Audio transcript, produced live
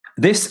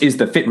This is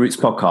the Fit Roots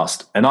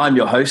podcast, and I'm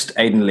your host,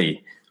 Aidan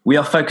Lee. We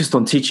are focused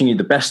on teaching you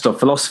the best of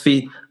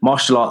philosophy,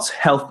 martial arts,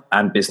 health,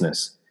 and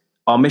business.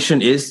 Our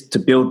mission is to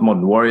build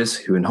modern warriors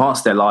who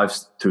enhance their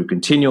lives through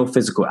continual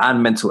physical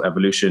and mental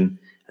evolution,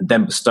 and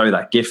then bestow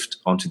that gift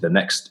onto the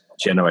next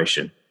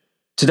generation.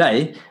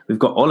 Today, we've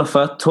got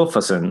Ólafur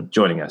Torfason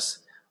joining us.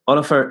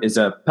 Ólafur is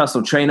a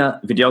personal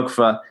trainer,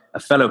 videographer, a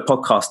fellow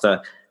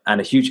podcaster, and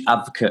a huge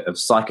advocate of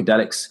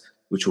psychedelics,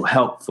 which will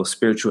help for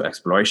spiritual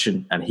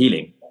exploration and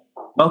healing.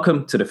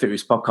 Welcome to the Fit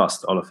Roots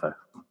podcast, Ólafur.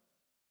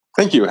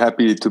 Thank you.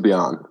 Happy to be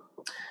on.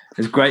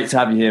 It's great to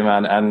have you here,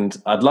 man.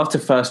 And I'd love to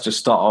first just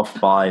start off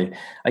by,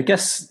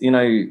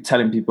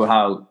 telling people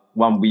how,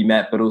 one, we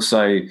met, but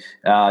also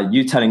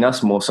you telling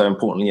us more so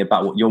importantly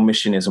about what your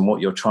mission is and what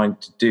you're trying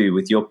to do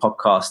with your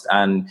podcast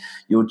and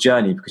your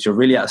journey, because you're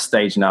really at a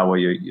stage now where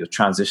you're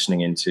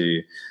transitioning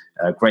into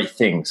great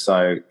things.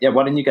 So,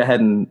 why don't you go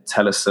ahead and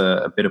tell us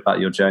a bit about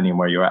your journey and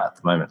where you're at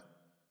the moment?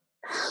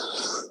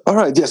 All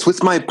right. Yes.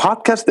 With my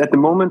podcast at the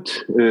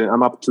moment,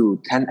 I'm up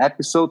to 10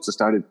 episodes. I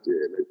started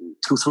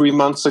 2-3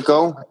 months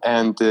ago.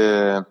 And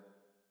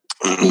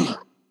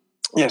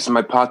yes,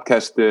 my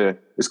podcast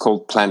is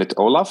called Planet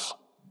Olaf.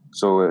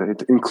 So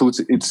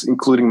it's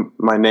including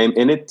my name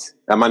in it.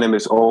 My name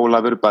is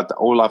Ólafur, but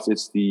Olaf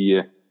is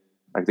the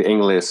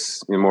English,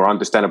 more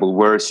understandable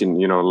version,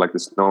 like the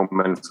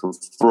snowman from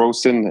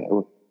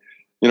Frozen.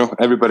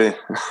 Everybody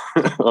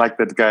like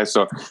that guy.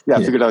 So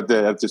I figured out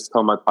I'd just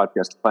call my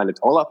podcast Planet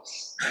Olaf.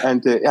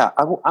 And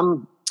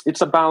it's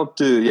about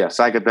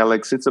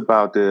psychedelics. It's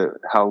about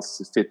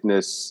health,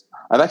 fitness.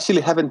 I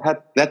actually haven't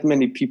had that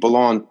many people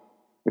on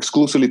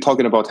exclusively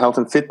talking about health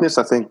and fitness.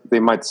 I think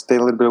they might stay a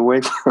little bit away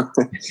from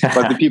it.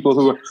 But the people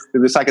who are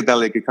in the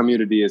psychedelic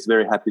community is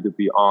very happy to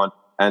be on.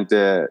 And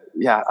I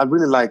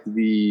really like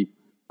the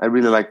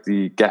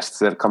guests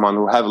that come on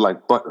who have like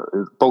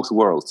both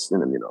worlds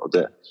in them,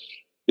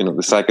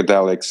 the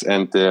psychedelics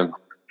and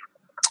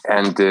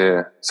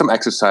some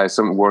exercise,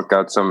 some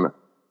workout,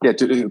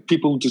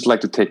 people just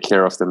like to take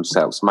care of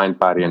themselves, mind,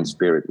 body, and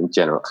spirit in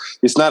general.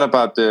 It's not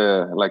about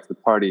the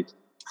party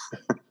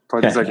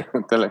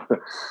psychedelic.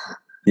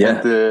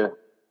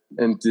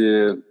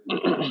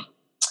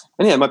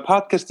 My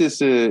podcast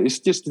is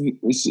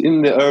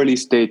in the early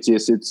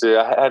stages. It's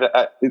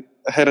I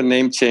had a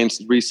name change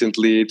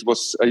recently.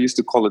 I used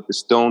to call it the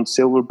Stone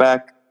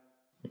Silverback.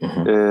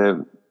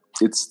 Mm-hmm.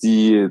 It's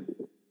the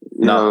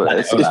not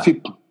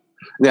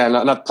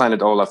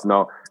Planet Olaf.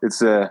 No,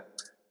 it's I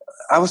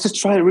was just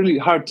trying really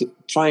hard to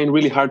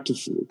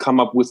come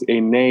up with a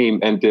name,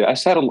 and I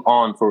settled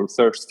on for the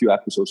first few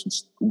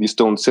episodes the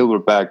Stone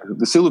Silverback.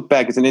 The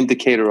silverback is an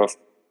indicator of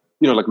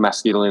like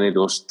masculinity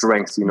or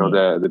strength.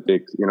 The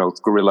big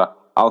gorilla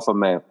alpha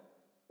male,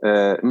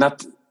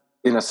 not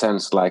in a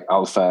sense like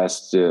alpha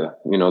as the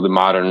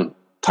modern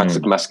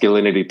toxic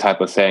masculinity type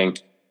of thing.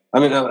 I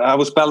mean, I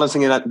was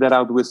balancing that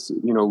out with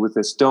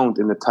the stoned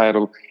in the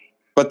title,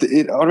 but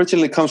it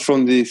originally comes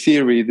from the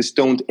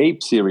stoned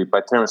ape theory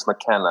by Terence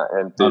McKenna,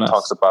 and it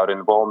talks about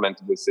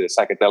involvement with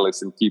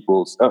psychedelics in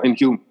people's in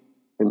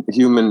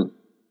human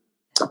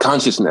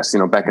consciousness.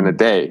 Back in the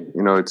day,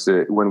 it's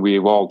when we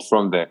evolved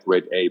from the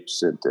great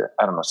apes, and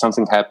I don't know,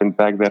 something happened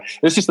back then.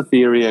 It's just a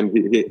theory, and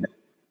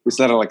it's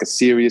not like a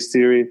serious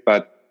theory,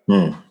 but.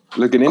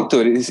 Looking into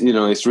it,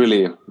 it's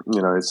really,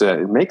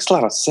 it makes a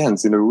lot of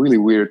sense in a really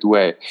weird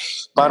way.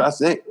 But I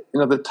think,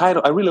 the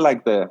title, I really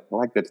like that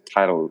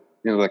title,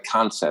 the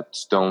concept,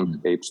 Stoned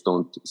Ape,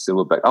 Stoned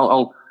Silverback.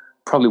 I'll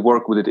probably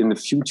work with it in the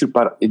future,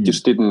 but it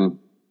just didn't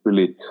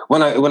really,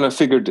 when I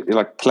figured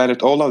like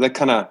Planet Olaf, that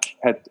kind of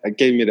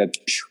gave me that,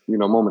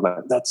 moment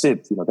like, that's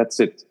it for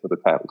the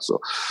title.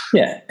 So,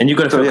 and you've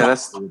got to feel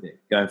comfortable with it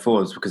going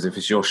forwards, because if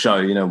it's your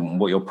show,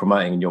 what you're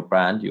promoting in your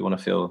brand, you want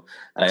to feel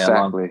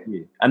exactly.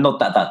 You. And not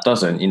that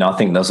doesn't, I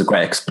think there's a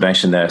great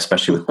explanation there,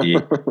 especially with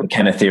the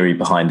McKenna theory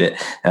behind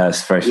it.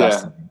 It's very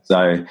fascinating.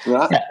 So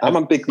I'm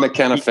a big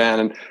McKenna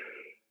fan, and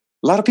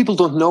a lot of people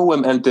don't know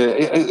him, and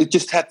it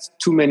just had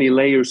too many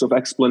layers of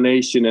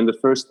explanation. And the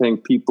first thing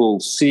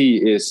people see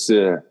is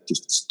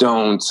just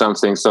stoned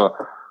something. So,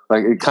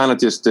 like, it kind of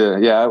just,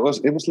 it was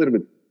a little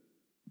bit,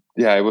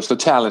 it was a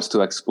challenge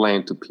to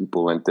explain to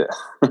people. And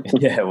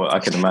well, I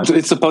can imagine.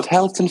 It's about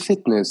health and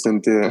fitness,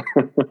 and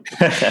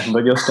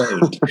but you're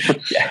stoned.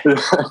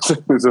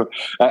 So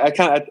I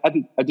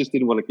just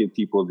didn't want to give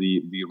people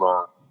the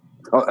wrong.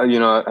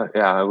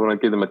 I want to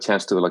give them a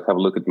chance to like have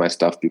a look at my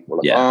stuff before.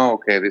 Like, oh,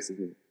 okay, this is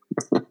it.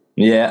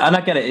 And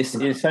I get it.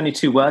 It's only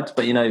 2 words,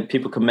 but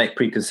people can make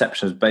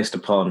preconceptions based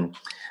upon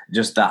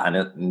just that,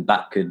 and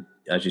that could,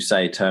 as you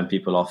say, turn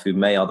people off who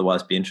may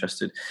otherwise be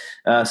interested.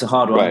 It's a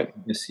hard one. Right.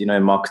 Just,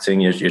 marketing.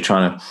 You're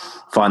trying to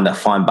find that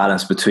fine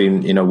balance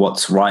between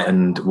what's right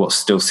and what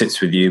still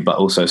sits with you, but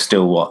also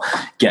still what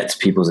gets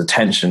people's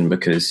attention.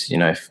 Because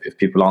if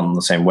people aren't on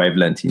the same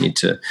wavelength, we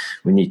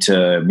need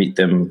to meet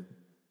them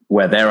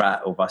where they're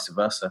at, or vice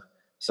versa.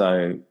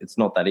 So it's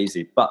not that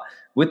easy. But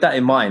with that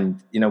in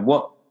mind,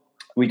 what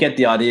we get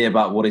the idea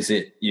about what is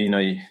it,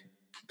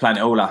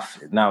 Planet Olaf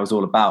now is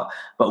all about.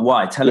 But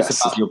why? Tell us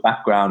about your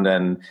background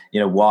and,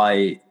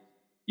 why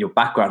your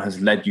background has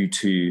led you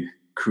to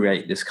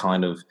create this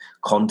kind of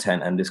content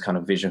and this kind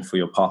of vision for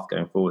your path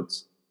going forwards?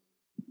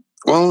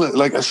 Well,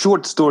 like a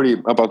short story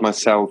about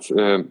myself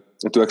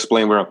to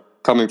explain where I'm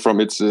coming from.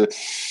 It's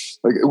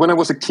like when I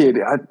was a kid,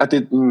 I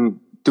didn't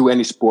do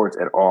any sport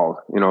at all.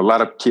 You know, a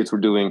lot of kids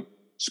were doing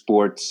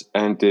sports,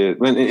 and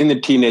when in the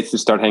teenage they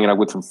start hanging out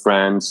with some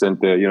friends and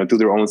you know, do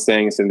their own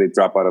things, and they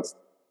drop out of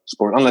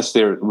sport unless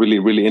they're really,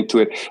 really into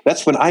it.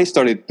 That's when I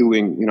started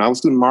doing, you know, I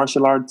was doing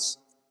martial arts.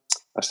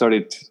 I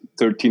started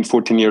 13,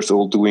 14 years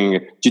old doing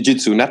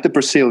jiu-jitsu, not the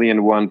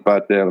Brazilian one,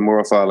 but more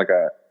of like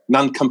a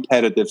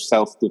non-competitive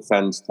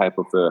self-defense type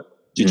of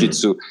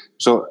jiu-jitsu.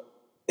 So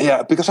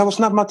yeah, because I was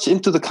not much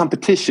into the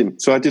competition,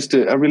 so I just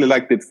I really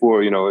liked it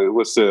for, you know, it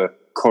was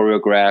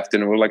choreographed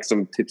and it were like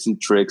some tips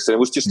and tricks, and it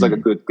was just like a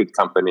good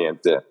company. And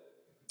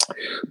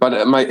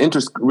but my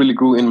interest really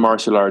grew in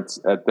martial arts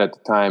at that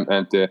time.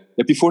 And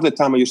before that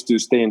time, I used to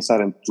stay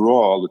inside and draw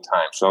all the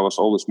time. So I was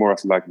always more of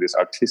like this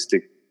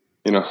artistic,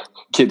 you know,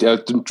 kid,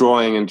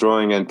 drawing.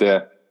 And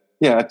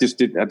yeah, I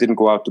didn't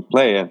go out to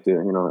play. And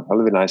you know, I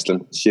live in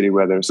Iceland, shitty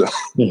weather, so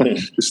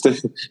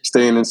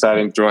staying inside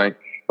and drawing.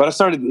 But I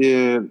started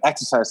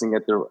exercising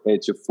at the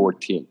age of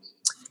 14,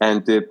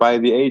 and by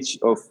the age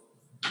of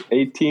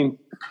 18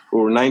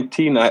 or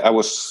 19, I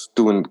was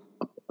doing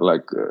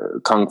like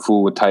kung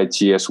fu, tai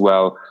chi as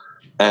well,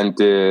 and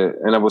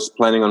I was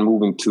planning on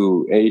moving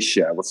to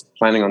Asia. I was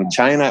planning on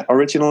China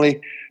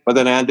originally, but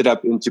then I ended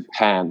up in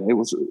Japan. It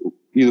was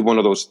either one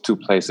of those two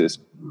places.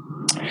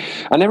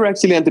 I never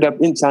actually ended up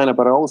in China,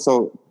 but I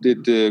also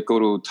did go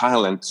to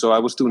Thailand. So I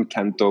was doing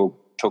Kendo,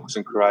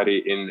 Tokusen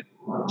karate in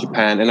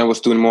Japan, and I was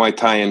doing Muay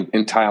Thai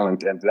in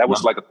Thailand, and that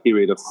was like a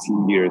period of a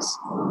few years.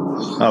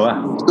 Oh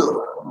wow!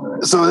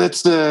 So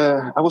that's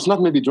I was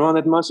not maybe drawn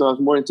that much. So I was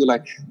more into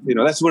like, you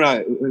know, that's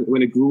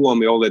when it grew on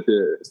me, all that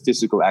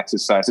physical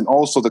exercise and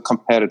also the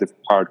competitive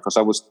part, because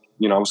I was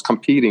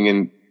competing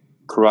in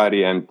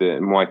karate and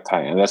Muay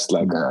Thai, and that's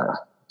like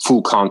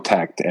full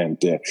contact. And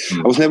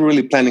I was never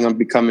really planning on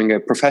becoming a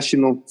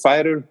professional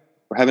fighter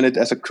or having it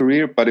as a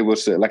career, but it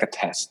was like a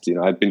test. You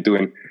know, I'd been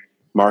doing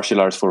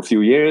martial arts for a few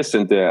years,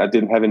 and I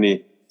didn't have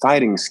any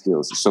fighting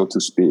skills, so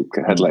to speak.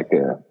 I had like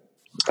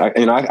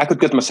I could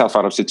get myself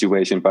out of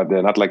situation, but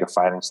not like a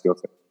fighting skill.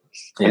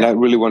 Yeah. And I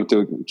really wanted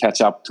to catch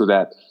up to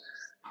that.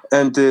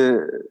 And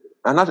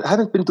I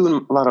haven't been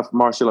doing a lot of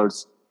martial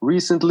arts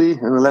recently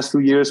in the last few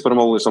years, but I'm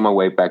always on my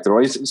way back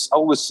there. It's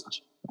always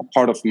a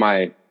part of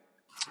my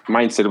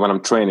mindset when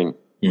I'm training.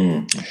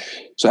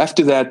 So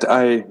after that,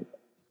 I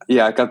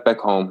got back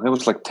home. It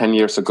was like 10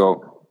 years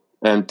ago.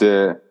 And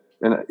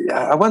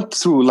I went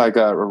through like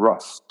a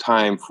rough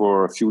time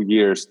for a few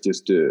years,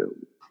 just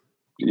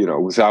you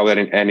know, without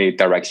any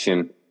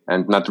direction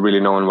and not really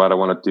knowing what I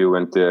want to do,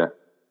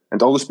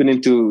 and always been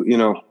into, you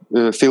know,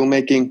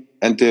 filmmaking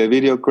and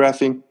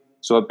videographing.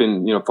 So I've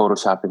been, you know,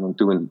 photoshopping and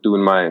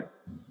doing my,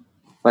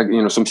 like,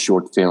 you know, some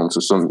short films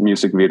or some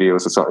music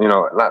videos or so, you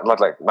know,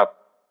 not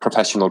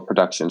professional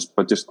productions,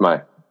 but just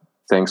my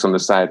things on the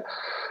side.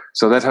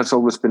 So that has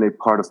always been a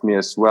part of me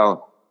as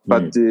well.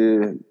 But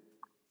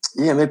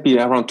maybe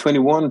around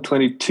 21,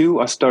 22,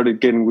 I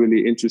started getting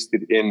really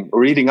interested in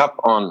reading up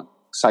on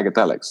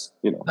psychedelics,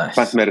 you know,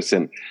 plant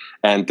medicine.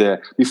 And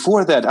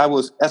before that,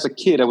 as a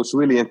kid, I was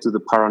really into the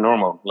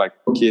paranormal, like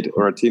a kid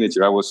or a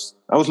teenager. I was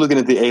looking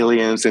at the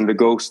aliens and the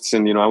ghosts,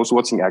 and, you know, I was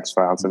watching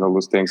X-Files and all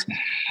those things.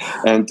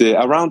 And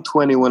around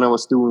 20, when I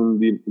was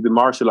doing the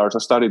martial arts, I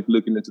started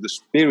looking into the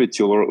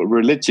spiritual or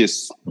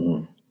religious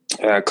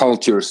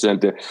cultures,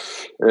 and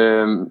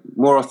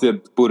more of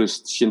the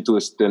Buddhist,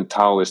 Shintoist, and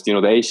Taoist, you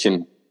know,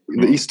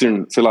 the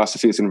Eastern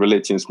philosophies and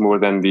religions more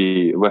than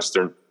the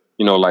Western,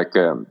 you know, like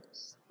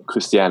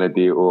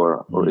Christianity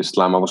or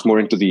Islam. I was more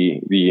into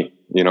the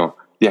you know,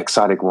 the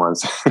exotic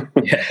ones.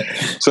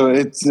 So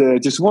it's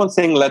just one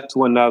thing led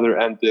to another,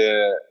 and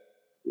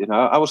you know,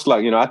 I was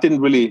like, you know, I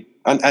didn't really,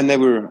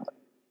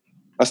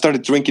 I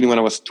started drinking when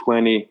I was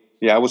 20.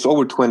 I was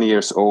over 20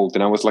 years old,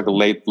 and I was like a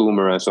late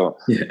bloomer, and so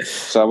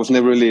I was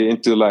never really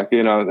into, like,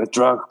 you know, the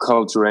drug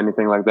culture or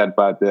anything like that.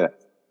 But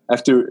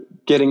after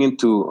getting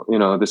into, you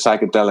know, the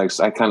psychedelics,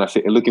 I kind of,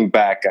 looking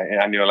back,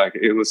 I knew like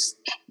it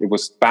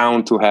was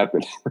bound to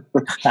happen.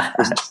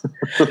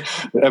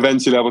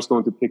 Eventually, I was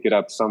going to pick it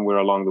up somewhere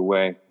along the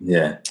way.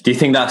 Yeah. Do you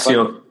think that's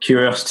your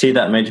curiosity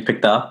that made you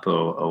pick that up,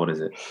 or what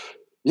is it?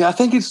 Yeah, I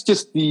think it's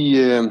just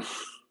the.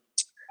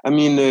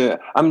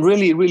 I'm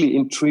really, really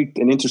intrigued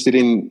and interested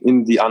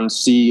in the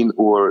unseen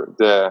or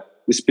the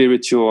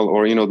spiritual,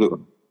 or, you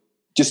know,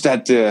 just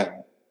that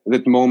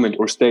moment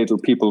or state where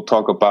people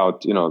talk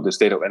about, you know, the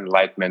state of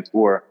enlightenment,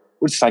 or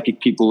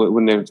psychic people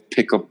when they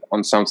pick up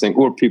on something,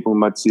 or people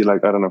might see,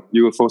 like, I don't know,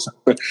 UFOs,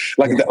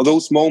 like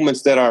those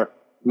moments that are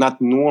not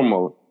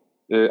normal.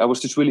 I was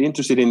just really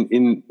interested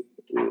in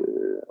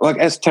like,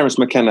 as Terence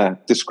McKenna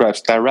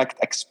describes,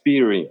 direct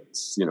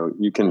experience. You know,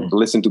 you can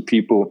listen to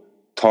people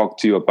talk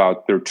to you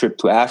about their trip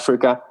to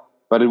Africa,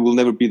 but it will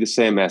never be the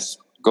same as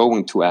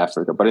going to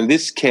Africa. But in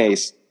this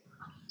case,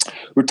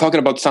 we're talking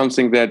about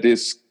something that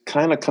is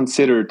kind of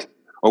considered,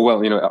 or,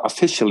 well, you know,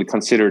 officially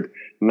considered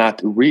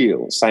not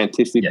real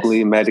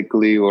scientifically,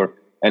 medically, or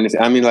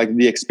anything. I mean, like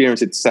the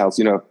experience itself,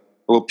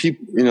 well,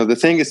 people, the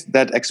thing is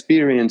that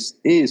experience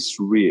is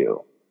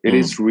real. It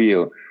is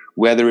real,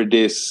 whether it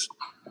is,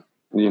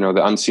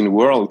 the unseen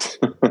world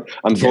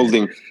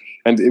unfolding,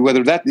 and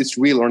whether that is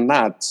real or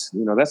not,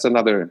 that's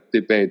another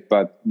debate.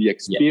 But the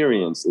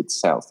experience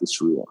itself is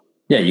real.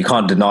 Yeah, you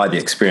can't deny the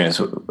experience.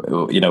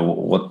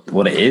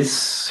 What it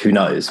is, who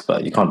knows?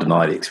 But you can't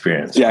deny the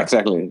experience. Yeah, right?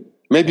 Exactly.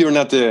 Maybe you're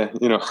not,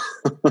 we're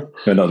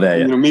not there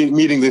yet.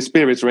 Meeting the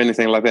spirits or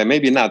anything like that.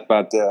 Maybe not,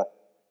 but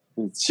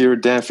it sure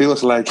damn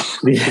feels like.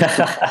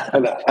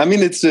 I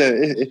mean,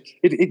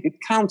 it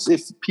counts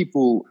if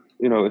people,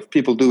 if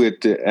people do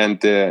it, and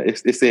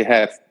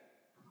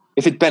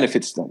if it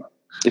benefits them,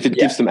 if it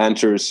gives them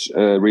answers,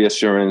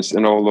 reassurance,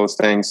 and all those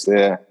things.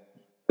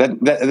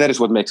 That is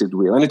what makes it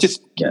real, and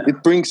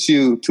it brings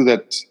you to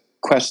that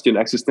question,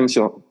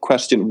 existential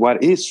question: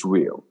 what is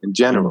real in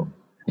general?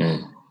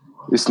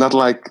 It's not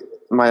like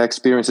my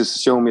experiences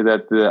show me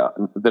that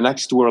the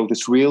next world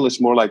is real.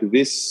 It's more like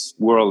this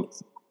world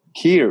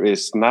here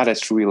is not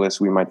as real as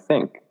we might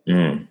think.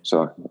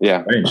 So,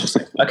 yeah. Very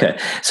interesting. Okay.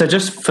 So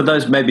just for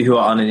those maybe who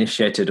are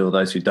uninitiated or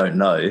those who don't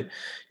know,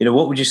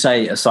 what would you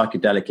say a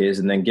psychedelic is?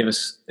 And then give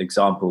us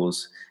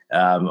examples.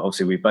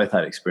 Obviously, we both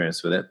had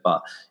experience with it,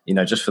 but,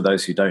 just for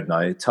those who don't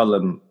know, tell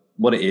them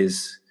what it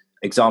is,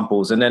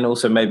 examples, and then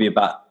also maybe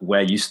about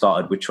where you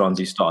started, which ones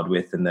you started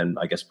with, and then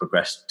I guess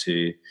progressed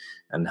to,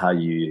 and how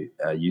you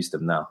use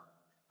them now.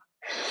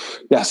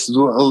 Yes.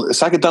 Well,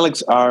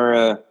 psychedelics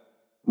are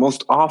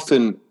most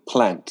often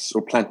plants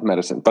or plant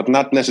medicine, but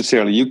not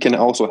necessarily. You can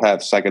also have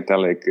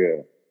psychedelic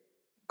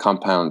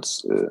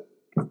compounds,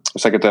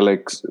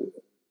 psychedelics,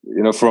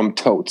 from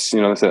toads.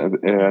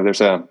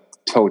 There's a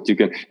toad. You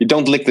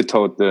don't lick the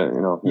toad. A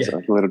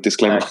little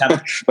disclaimer.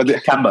 But the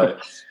Cambo.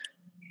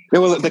 Yeah,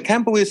 well, the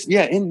Cambo is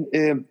I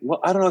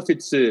don't know if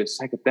it's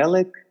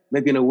psychedelic,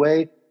 maybe in a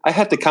way. I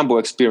had the Cambo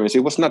experience.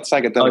 It was not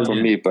psychedelic for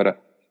me, but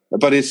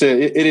it is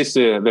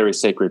a very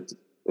sacred.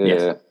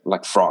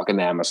 Like frog in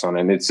Amazon,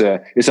 and it's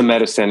a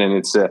medicine, and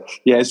it's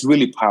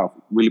really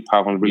powerful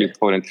and really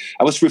potent.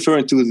 I was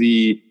referring to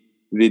the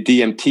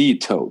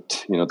DMT toad,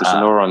 the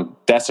Sonoran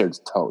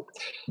desert toad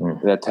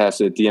that has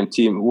a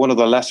DMT, one of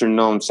the lesser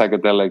known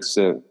psychedelics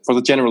for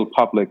the general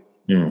public.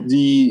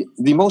 The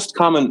most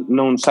common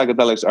known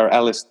psychedelics are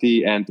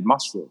LSD and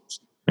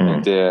mushrooms,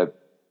 and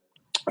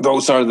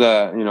those are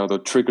the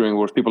triggering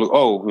words. People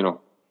go,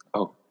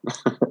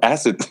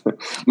 acid,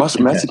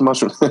 magic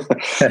mushroom,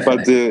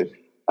 but.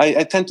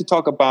 I tend to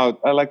talk about,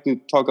 like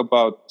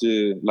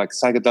like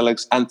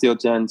psychedelics,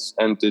 entheogens,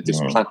 and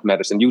just plant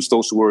medicine. Use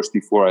those words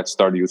before I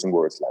start using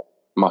words like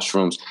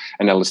mushrooms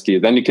and LSD.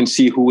 Then you can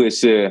see who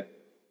is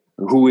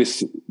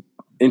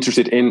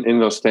interested in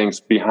those things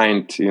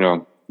behind,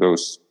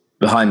 those.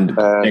 Behind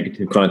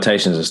negative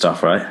connotations and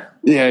stuff, right?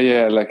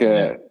 Yeah, like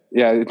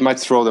it might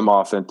throw them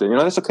off, and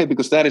that's okay,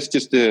 because that is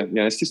just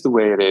it's just the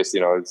way it is.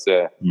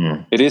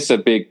 It is a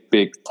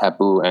big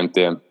taboo,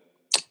 and.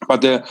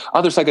 But the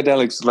other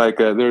psychedelics, like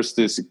there's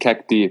this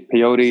cacti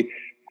peyote,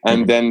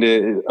 and then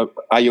the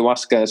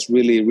ayahuasca is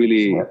really,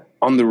 really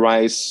on the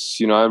rise.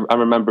 I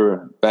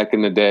remember back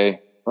in the day,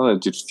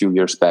 just a few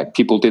years back,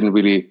 people didn't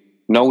really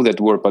know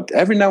that word, but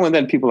every now and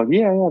then people are like,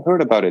 yeah, I've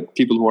heard about it.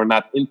 People who are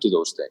not into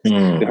those things,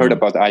 they heard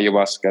about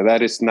ayahuasca.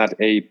 That is not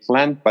a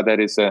plant, but that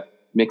is a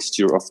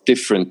mixture of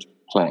different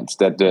plants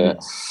that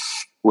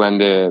when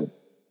they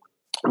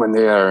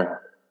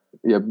are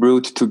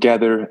brewed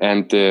together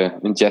and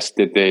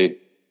ingested, they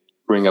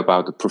bring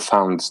about a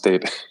profound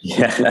state of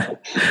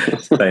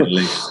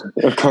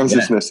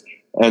consciousness.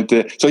 And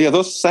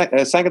those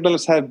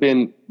psychedelics have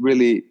been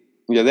really,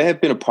 they have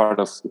been a part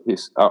of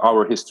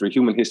our history,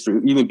 human history,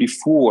 even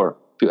before,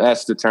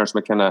 as the Terence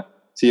McKenna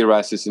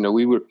theorizes,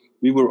 we were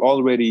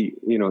already,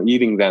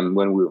 eating them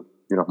when we were,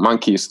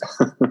 monkeys.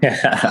 And,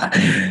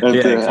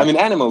 exactly. I mean,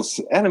 animals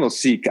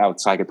seek out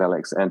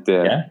psychedelics, and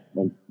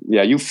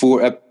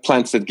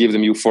plants that give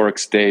them euphoric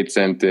states,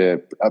 and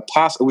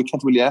we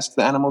can't really ask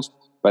the animals,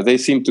 but they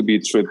seem to be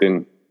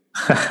tripping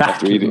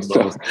after eating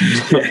stuff.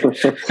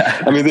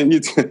 I mean, they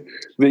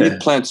eat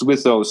plants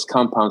with those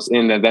compounds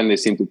in, and then they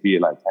seem to be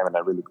like having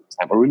a really good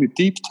time, a really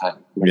deep time.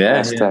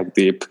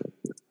 Deep.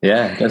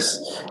 Yeah,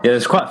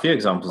 there's quite a few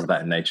examples of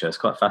that in nature. It's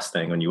quite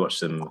fascinating when you watch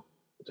them.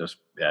 Just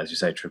as you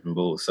say, tripping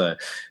balls. So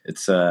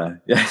it's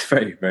it's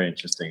very, very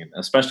interesting,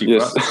 especially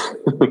for us.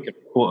 We can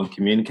report and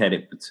communicate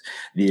it, but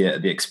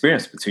the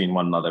experience between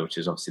one another, which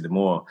is obviously the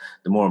more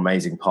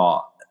amazing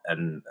part,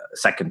 and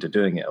second to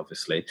doing it,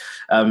 obviously.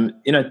 Now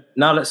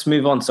let's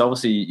move on. So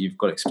obviously you've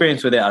got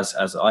experience with it,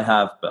 as I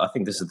have, but I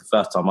think this is the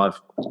first time I've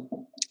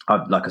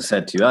like I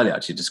said to you earlier,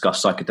 actually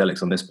discussed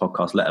psychedelics on this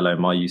podcast, let alone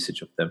my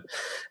usage of them.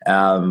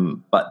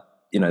 But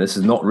this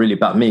is not really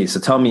about me. So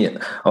tell me,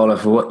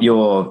 Oliver, what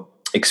your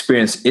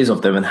experience is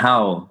of them and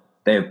how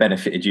they have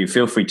benefited you.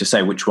 Feel free to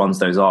say which ones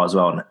those are as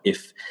well, and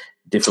if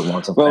different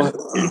ones have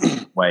benefited in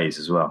different ways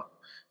as well.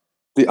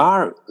 They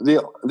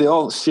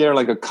all share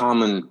like a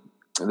common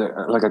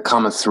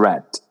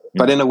thread,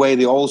 but in a way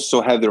they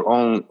also have their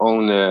own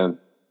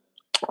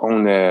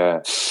own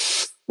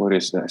what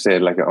is that? Say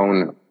like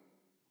own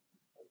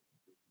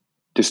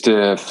just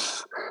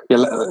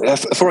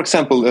for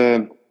example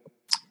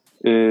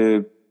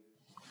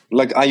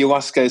like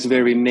ayahuasca is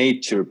very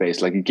nature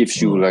based, like it gives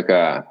you like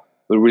a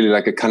really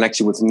like a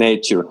connection with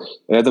nature.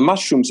 The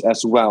mushrooms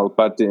as well,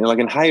 but like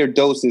in higher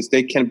doses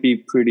they can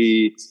be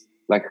pretty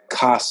like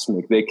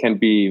cosmic, they can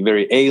be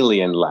very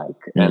alien like,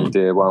 and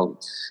well,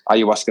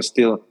 ayahuasca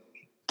still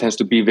tends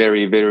to be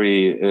very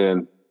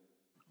very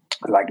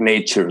like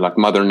nature, like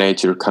mother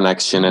nature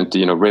connection, and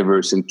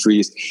rivers and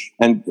trees.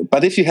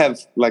 But if you have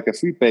like a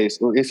free base,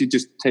 or if you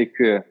just take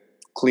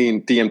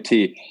clean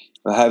DMT,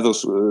 have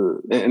those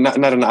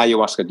not an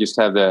ayahuasca, just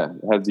have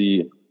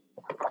the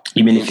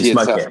you mean if you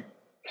smoke itself. it?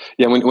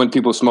 Yeah, when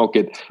people smoke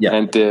it,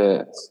 and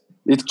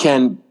it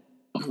can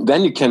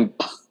then it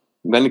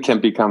can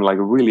become like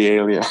really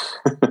alien.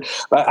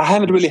 But I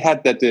haven't really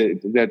had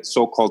that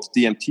so-called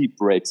DMT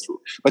breakthrough.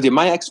 But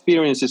my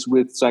experiences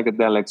with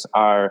psychedelics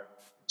are,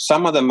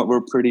 some of them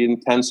were pretty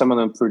intense, some of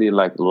them pretty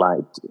like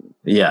light.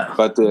 Yeah.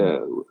 But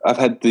I've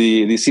had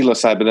the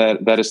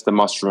psilocybin, that is the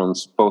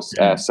mushrooms, both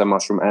as a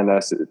mushroom and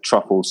as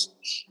truffles.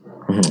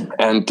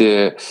 And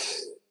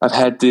I've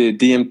had the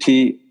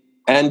DMT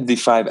and the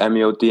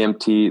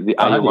 5-MeO-DMT, the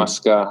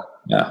ayahuasca.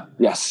 Yeah.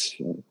 Yes.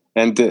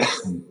 And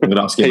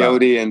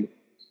peyote and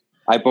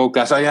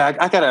iboga. So yeah,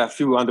 I got a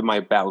few under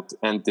my belt.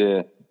 And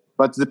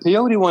but the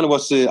peyote one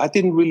was I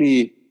didn't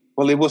really.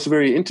 Well, it was a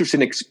very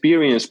interesting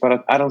experience,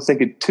 but I don't think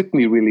it took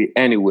me really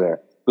anywhere.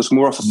 It was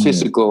more of a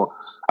physical.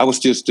 I was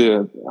just,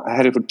 I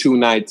had it for 2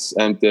 nights,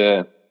 and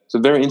it's a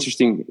very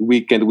interesting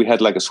weekend. We had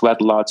like a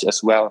sweat lodge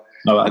as well.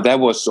 Oh, wow. And that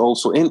was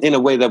also, in a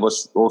way, that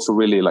was also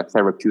really like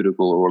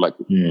therapeutical, or like,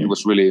 it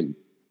was really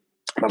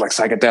not like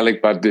psychedelic,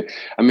 but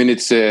I mean,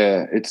 it's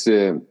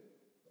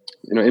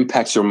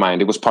impacts your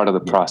mind. It was part of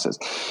the process.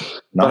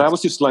 But I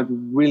was just like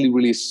really,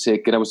 really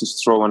sick, and I was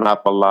just throwing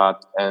up a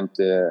lot, and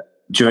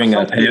during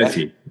a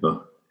peyote?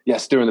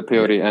 Yes, during the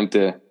peyote.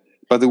 And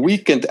but the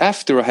weekend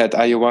after, I had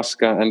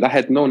ayahuasca, and I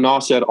had no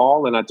nausea at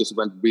all, and I just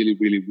went really,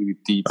 really, really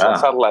deep. So I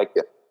felt like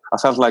the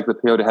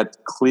peyote had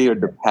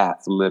cleared the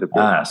path a little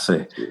bit. I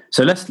see.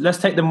 So let's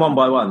take them one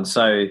by one.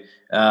 So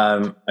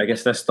I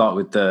guess let's start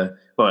with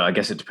I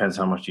guess it depends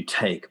how much you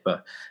take,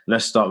 but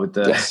let's start with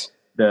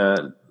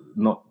the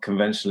not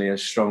conventionally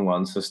as strong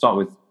ones. So start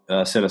with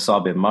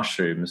psilocybin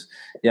mushrooms.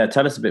 Yeah,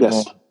 tell us a bit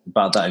more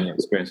about that and your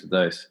experience with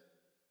those.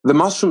 The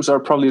mushrooms are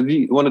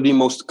probably one of the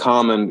most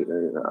common,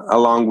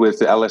 along with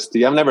the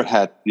LSD. I've never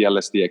had the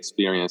LSD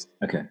experience.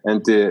 Okay.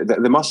 And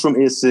the mushroom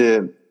is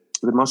it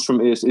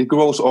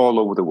grows all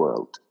over the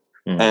world,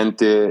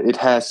 and it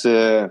is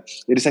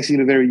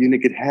actually very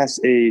unique. It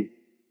has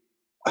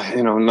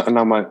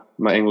now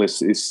my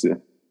English is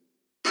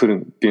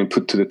being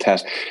put to the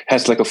test. It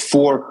has like a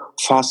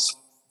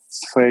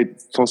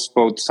 4-phosphate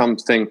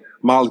something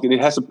molecule. It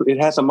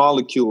has a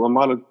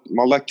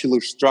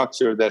molecular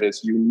structure that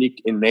is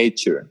unique in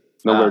nature,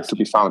 nowhere to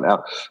be found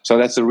out. So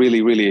that's a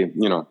really, really,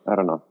 I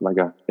don't know, like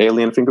a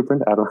alien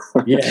fingerprint. I don't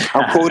know. Yeah.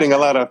 I'm quoting a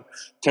lot of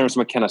Terence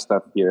McKenna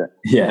stuff here.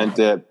 Yeah.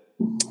 And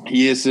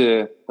he is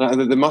the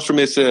mushroom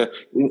is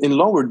in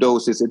lower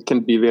doses. It can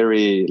be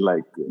very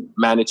like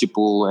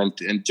manageable and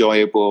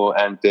enjoyable,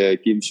 and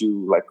gives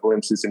you like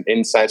glimpses and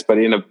insights. But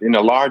in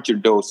a larger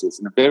doses,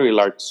 in a very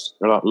large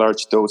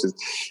doses,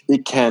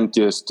 it can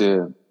just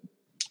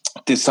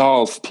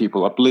dissolve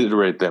people,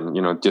 obliterate them.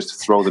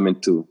 Just throw them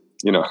into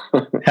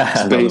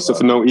space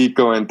of no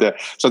ego, and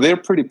so they're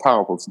pretty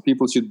powerful. So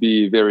people should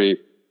be very.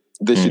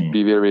 They should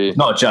be very. It's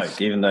not a joke,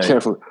 even though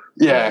careful.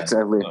 Yeah,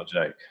 exactly. Not a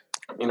joke.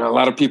 A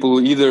lot of people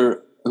who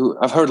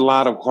I've heard a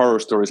lot of horror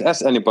stories,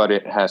 as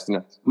anybody has.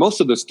 Most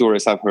of the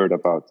stories I've heard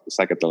about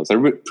psychedelics are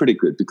pretty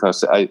good,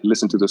 because I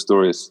listen to the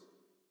stories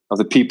of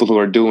the people who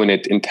are doing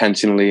it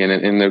intentionally and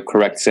in the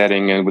correct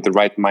setting and with the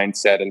right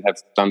mindset and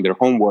have done their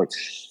homework.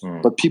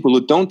 But people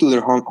who don't do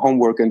their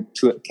homework and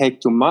to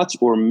take too much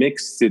or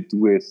mix it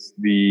with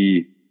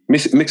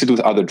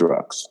other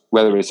drugs,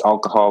 whether it's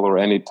alcohol or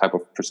any type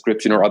of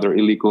prescription or other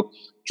illegal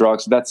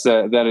drugs, that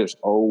is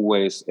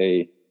always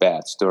a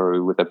bad story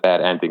with a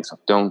bad ending. So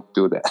don't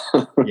do that.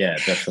 Yeah,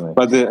 definitely.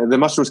 But the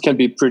mushrooms can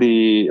be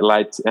pretty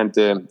light, and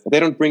they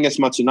don't bring as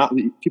much.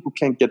 People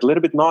can get a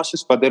little bit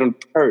nauseous, but they don't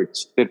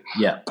purge.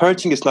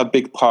 Purging is not a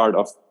big part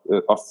of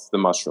the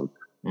mushroom.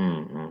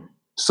 Mm-hmm.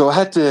 So I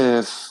had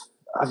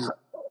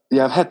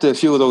I've had a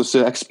few of those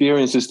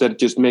experiences that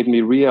just made me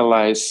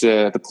realize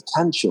the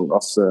potential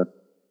of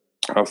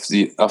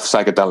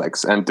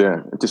psychedelics, and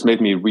it just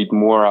made me read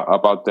more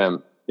about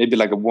them. Maybe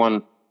like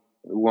one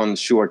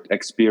short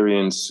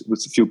experience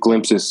with a few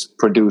glimpses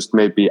produced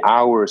maybe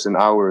hours and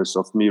hours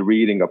of me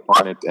reading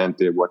upon it and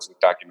watching a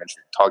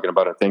documentary, talking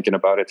about it, thinking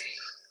about it.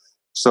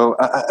 So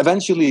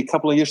eventually, a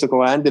couple of years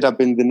ago, I ended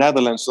up in the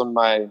Netherlands on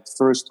my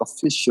first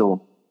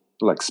official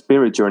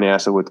spirit journey,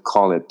 as I would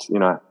call it.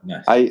 Nice.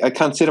 I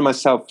consider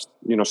myself,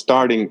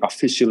 starting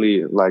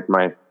officially like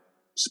my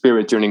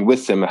spirit journey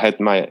with them. I had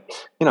I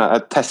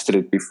tested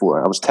it before.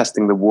 I was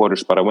testing the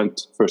waters, but I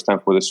went first time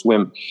for the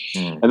swim.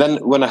 And then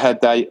when I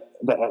had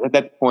at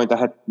that point, I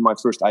had my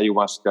first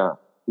ayahuasca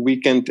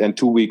weekend, and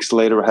 2 weeks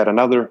later I had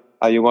another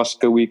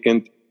ayahuasca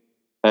weekend,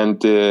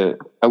 and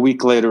a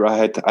week later I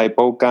had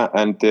iboga,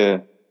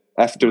 and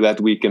after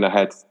that weekend I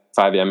had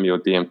 5-MeO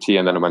DMT,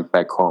 and then I went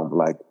back home.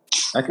 Like,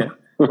 okay,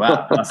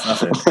 wow, that's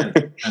a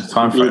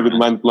time a little bit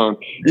mind blown.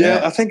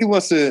 Yeah, I think it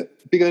was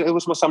because it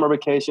was my summer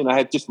vacation. I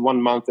had just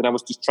 1 month, and I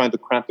was just trying to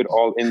cramp it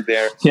all in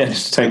there. Yeah,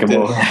 just take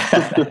them all.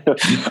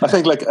 I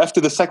think like after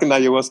the second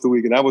ayahuasca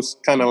weekend, I was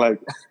kind of like,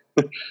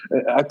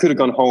 I could have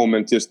gone home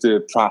and just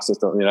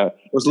processed it.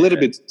 It was a little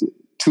bit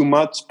too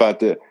much,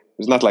 but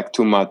it's not like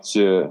too much.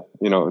 It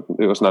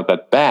was not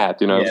that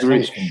bad. It was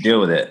really, you can deal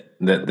with it.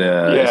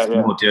 It's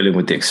more dealing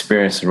with the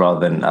experience rather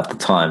than at the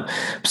time.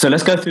 So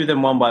let's go through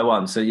them one by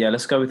one. So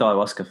let's go with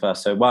ayahuasca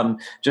first. So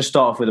just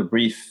start off with a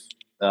brief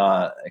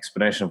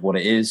explanation of what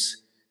it is,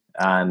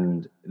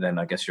 and then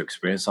I guess your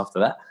experience after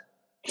that.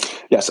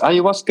 Yes,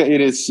 ayahuasca,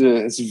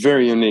 it's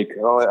very unique.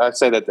 I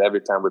say that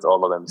every time with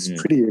all of them. It's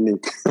pretty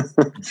unique.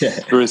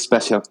 Very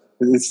special.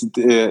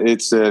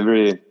 It's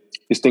very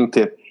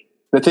distinctive.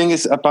 The thing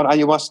is about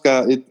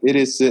ayahuasca, it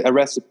is a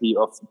recipe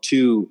of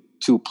two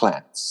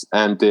plants,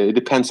 and it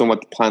depends on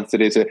what plant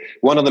it is.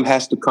 One of them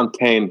has to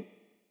contain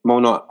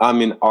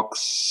monoamine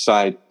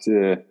oxide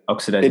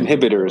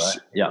inhibitors.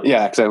 Right?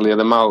 Yeah, exactly.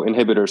 The MAO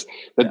inhibitors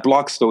that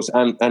blocks those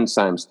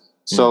enzymes.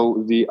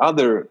 So the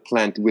other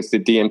plant with the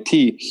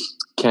DMT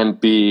can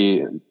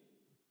be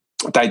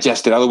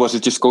digested. Otherwise,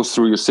 it just goes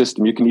through your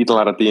system. You can eat a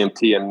lot of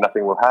DMT and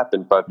nothing will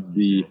happen. But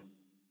the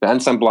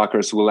enzyme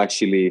blockers will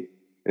actually,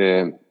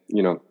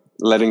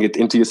 letting it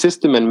into your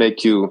system and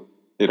make you,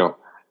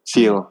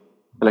 feel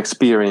and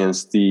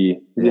experience the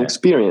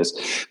experience.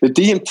 The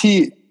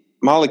DMT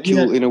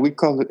molecule, we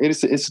call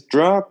it's a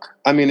drug.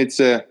 I mean, it's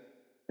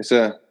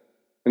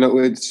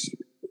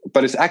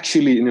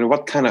actually,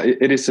 what kind of,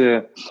 it is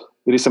a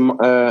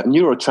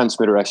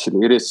neurotransmitter.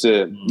 Actually, it is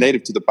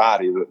native to the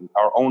body.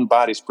 Our own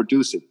bodies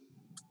produce it.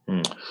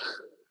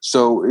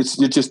 So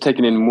you're just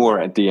taking in more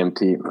at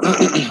DMT.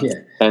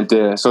 And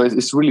so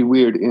it's really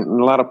weird. In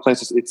a lot of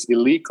places it's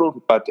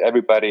illegal, but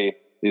everybody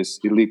is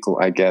illegal,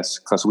 I guess,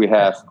 because we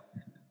have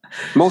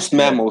most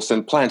mammals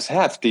and plants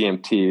have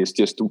DMT. It's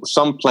just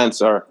some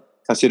plants are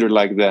considered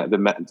like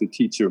the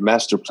teacher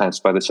master plants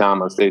by the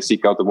shamans. They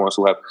seek out the ones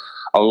who have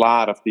a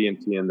lot of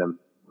DMT in them.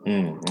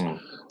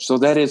 So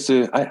that is,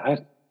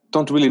 I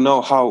don't really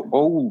know how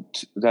old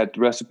that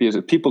recipe is.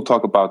 People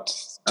talk about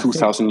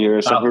 2,000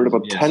 years. I've heard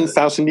about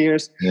 10,000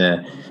 years.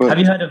 Yeah. But have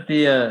you heard of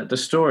the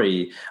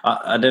story?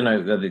 I don't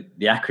know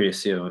the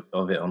accuracy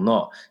of it or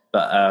not,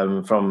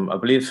 but from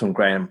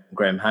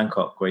Graham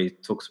Hancock, where he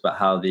talks about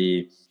how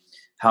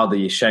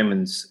the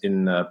shamans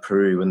in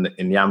Peru and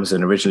in the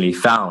Amazon originally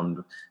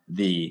found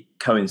the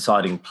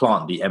coinciding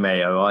plant, the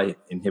MAOI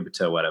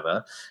inhibitor, or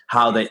whatever.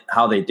 How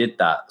they did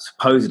that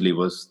supposedly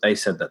was they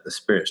said that the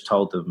spirits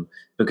told them,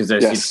 because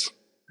there's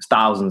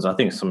thousands, I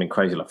think something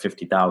crazy like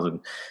 50,000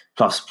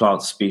 plus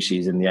plant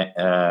species in the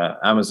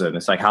Amazon.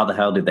 It's like, how the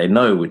hell did they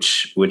know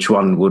which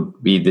one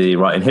would be the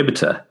right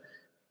inhibitor?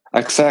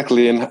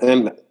 Exactly,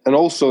 and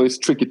also it's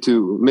tricky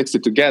to mix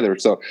it together.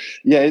 So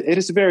it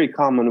is very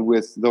common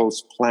with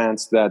those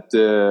plants that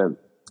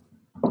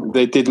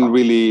they didn't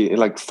really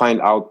like find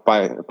out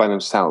by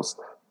themselves.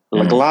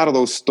 Like a lot of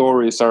those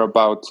stories are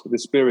about the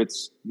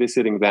spirits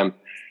visiting them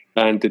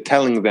and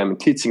telling them,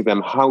 teaching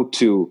them how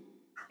to.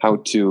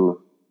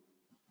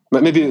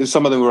 Maybe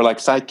some of them were like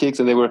sidekicks,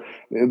 and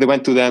they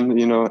went to them,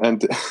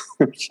 and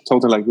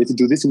told them like, if you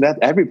do this and that,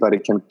 everybody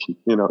can,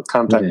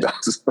 contact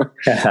us.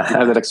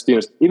 Have that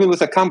experience. Even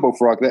with a Cambo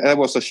frog, there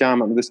was a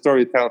shaman. The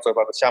story tells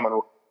about a shaman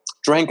who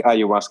drank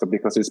ayahuasca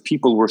because his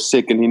people were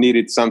sick and he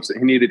needed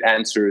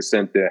answers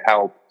and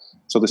help.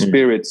 So the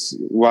spirits,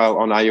 while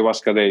on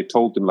ayahuasca, they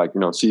told him like,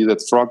 see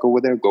that frog over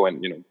there, go and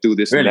do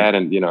this and that,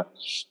 and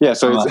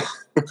So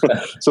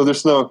it's, so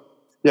there's no,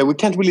 we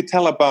can't really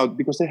tell about,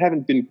 because they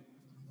haven't been.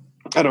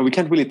 We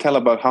can't really tell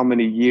about how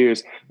many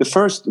years. The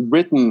first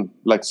written,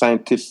 like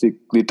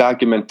scientifically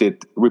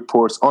documented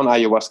reports on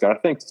ayahuasca, I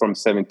think from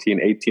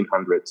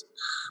 1800s.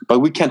 But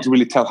we can't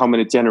really tell how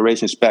many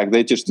generations back.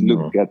 They just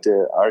look at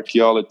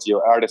archaeology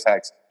or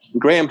artifacts.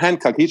 Graham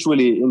Hancock, he's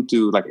really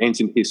into like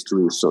ancient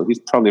history, so he's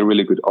probably a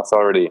really good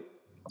authority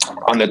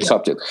on that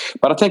subject.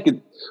 But I think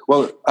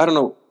I don't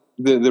know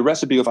the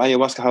recipe of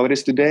ayahuasca, how it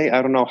is today.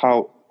 I don't know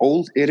how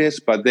old it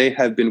is, but they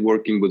have been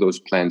working with those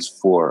plants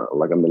for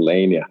like a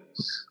millennia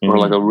or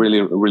like a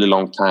really, really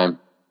long time.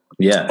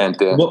 Yeah. And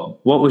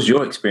what was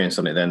your experience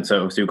on it then? So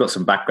obviously we've got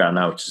some background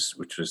now,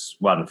 which was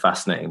one,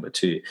 fascinating, but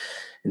two,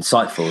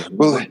 insightful.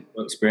 What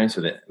experience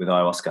with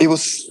ayahuasca? It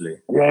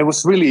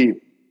was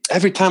really,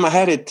 every time I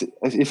had it,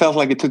 it felt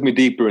like it took me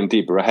deeper and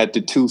deeper. I had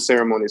the 2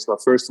 ceremonies my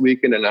first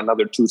weekend and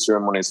another 2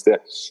 ceremonies the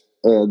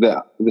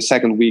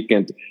second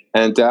weekend,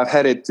 and I've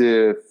had it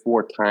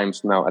 4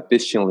 times now,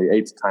 additionally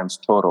 8 times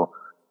total,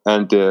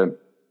 and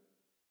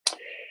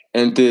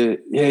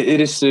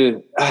it is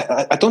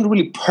I don't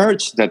really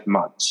purge that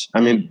much. I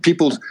mean,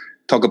 people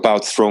talk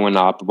about throwing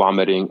up,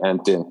 vomiting, and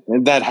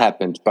that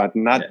happened, but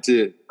not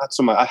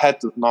so much. I had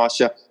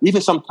nausea.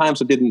 Even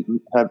sometimes I didn't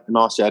have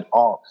nausea at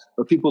all.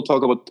 But people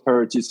talk about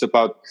purge. It's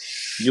about.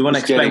 You want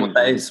to explain what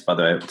that is, by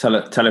the way?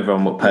 Tell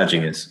everyone what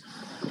purging is.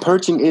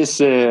 Purging is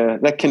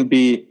that can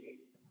be,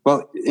 well,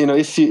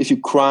 if you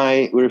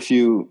cry, or if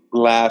you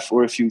laugh,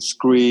 or if you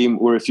scream,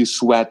 or if you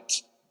sweat,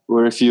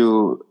 or if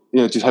you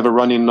just have a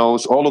runny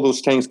nose. All of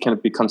those things can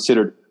be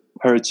considered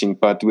purging.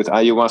 But with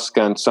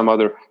ayahuasca and some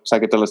other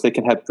psychedelics, they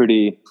can have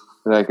pretty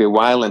like a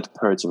violent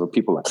purging, where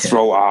people like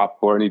throw up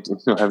or need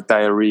to have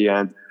diarrhea,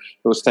 and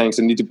those things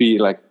and need to be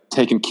like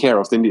taken care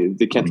of.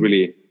 They can't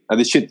really.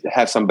 They should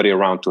have somebody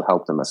around to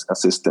help them,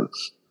 assist them.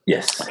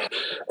 Yes.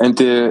 And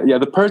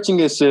the purging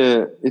is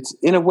it's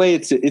in a way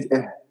it's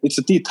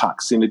a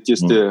detox, and it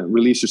just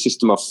releases your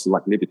system of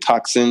like maybe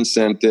toxins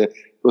and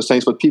those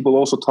things. But people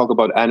also talk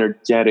about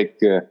energetic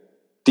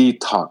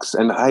detox,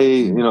 and I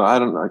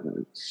don't know.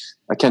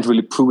 I can't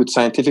really prove it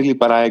scientifically,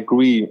 but I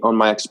agree on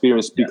my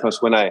experience, because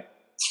when I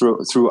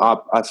threw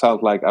up, I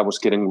felt like I was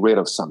getting rid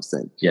of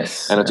something.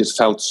 Yes. And I just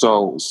felt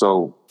so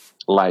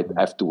light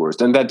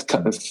afterwards, and that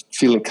kind of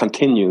feeling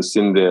continues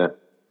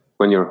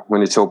when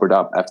you're sobered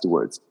up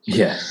afterwards.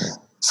 Yeah.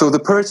 So the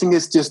purging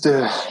is just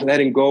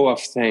letting go of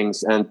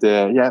things, and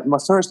my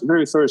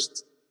very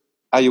first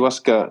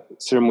ayahuasca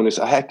ceremonies,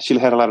 I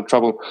actually had a lot of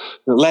trouble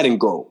letting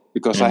go,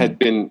 because I had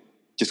been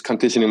just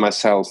conditioning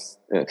myself.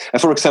 And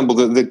for example,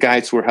 the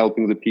guides were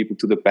helping the people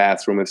to the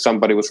bathroom. If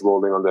somebody was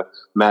rolling on the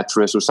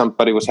mattress or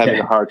somebody was having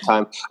a hard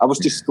time, I was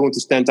just going to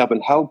stand up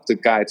and help the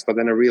guides. But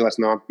then I realized,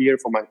 no, I'm here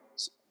for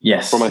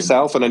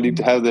myself, and I need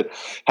to have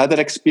that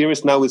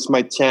experience. Now it's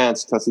my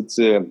chance, because it's.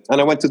 And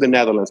I went to the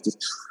Netherlands.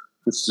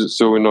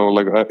 So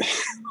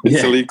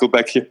it's illegal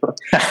back here.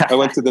 I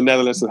went to the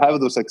Netherlands to have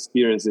those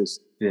experiences,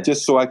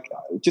 just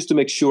to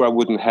make sure I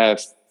wouldn't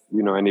have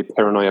any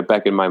paranoia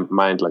back in my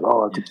mind, like,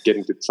 I could get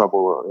into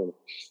trouble.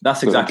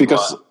 That's exactly why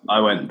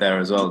I went there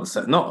as well.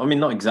 So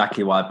not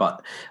exactly why,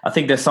 but I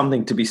think there's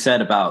something to be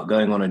said about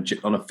going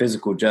on a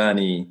physical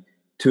journey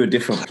to a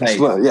different place as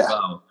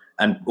well,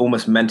 and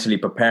almost mentally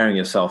preparing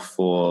yourself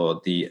for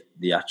the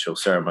actual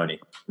ceremony,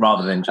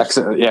 rather than just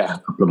a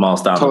couple of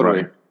miles down the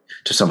road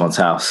to someone's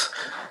house.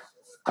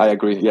 I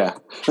agree. Yeah,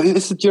 but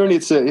it's a journey.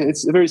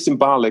 It's very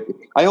symbolic.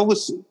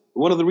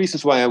 One of the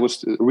reasons why I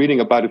was reading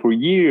about it for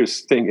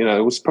years,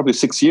 it was probably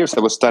 6 years I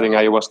was studying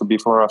ayahuasca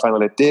before I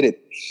finally did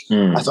it.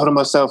 I thought to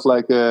myself,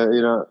 like,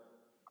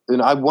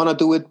 I want to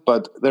do it,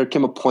 but there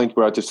came a point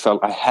where I just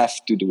felt I have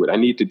to do it. I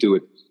need to do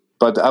it.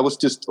 But I was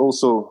just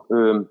also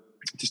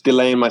just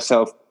delaying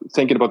myself,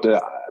 thinking about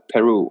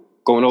Peru,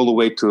 going all the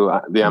way to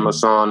the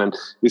Amazon, and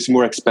it's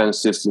more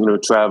expensive,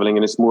 traveling,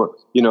 and it's more,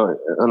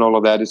 and all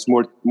of that. It's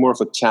more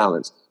of a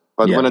challenge.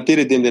 But when I did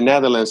it in the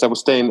Netherlands, I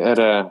was staying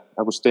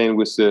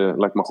with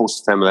like my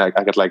host family. I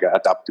got like an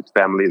adopted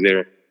family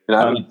there,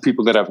 and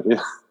people that I've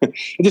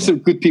just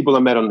good people I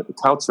met on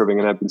couchsurfing,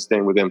 and I've been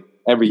staying with them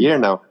every year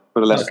now for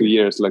the last few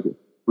years. Like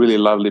really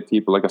lovely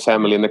people, like a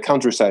family in the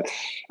countryside.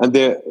 And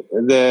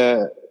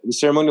the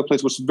ceremonial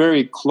place was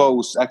very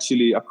close,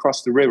 actually,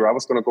 across the river. I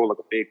was going to go like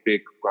a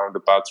big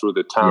roundabout through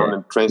the town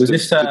and trains. Was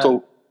this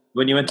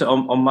when you went to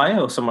On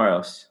Maya or somewhere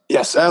else?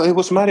 Yes, it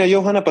was Maria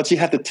Johanna, but she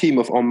had the team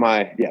of On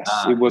Maya. Yes,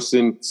 it was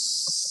in.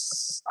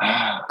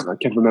 I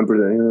can't remember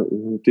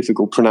the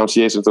difficult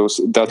pronunciation of those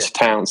Dutch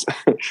towns,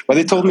 but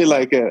they told me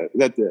like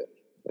that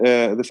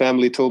the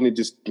family told me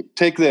just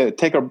take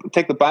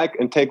the bike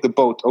and take the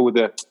boat over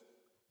there.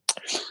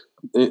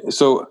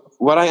 So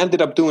what I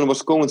ended up doing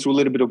was going through a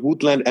little bit of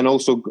woodland and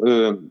also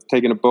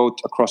taking a boat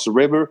across the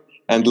river.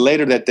 And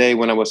later that day,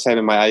 when I was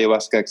having my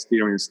ayahuasca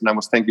experience, and I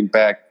was thinking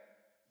back,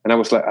 and I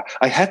was like,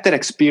 I had that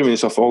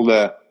experience of all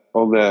the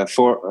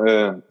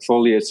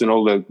foliage and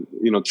all the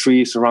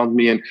trees around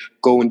me, and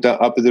going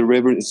up the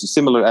river. It's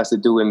similar as they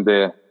do in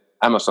the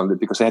Amazon,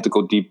 because I had to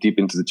go deep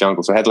into the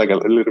jungle. So I had like a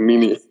little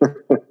mini,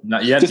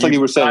 just like you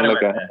were saying,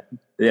 like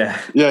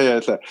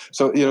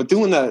So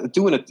doing a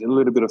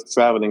little bit of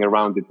traveling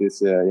around it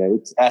is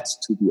it adds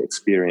to the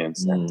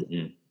experience.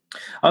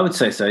 I would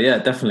say so. Yeah,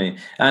 definitely.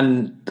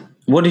 And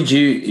what did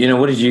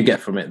you get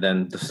from it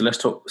then? So let's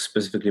talk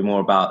specifically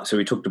more about. So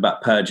we talked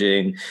about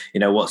purging.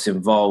 What's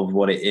involved,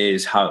 what it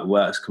is, how it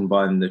works,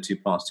 combining the two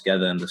plants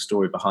together, and the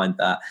story behind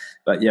that.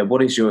 But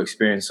what is your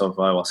experience of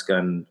ayahuasca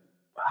and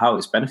how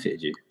it's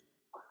benefited you?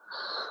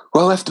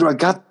 Well, after I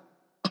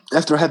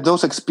had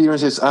those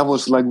experiences, I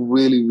was like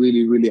really,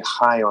 really, really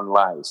high on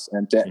life.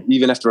 And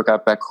even after I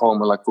got back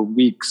home, like for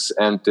weeks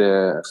and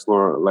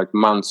for like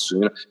months,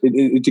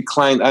 it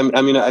declined.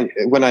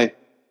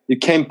 It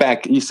came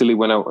back easily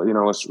when I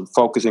was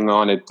focusing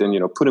on it and,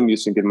 putting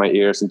music in my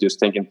ears and just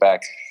thinking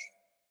back.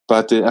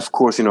 But of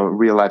course,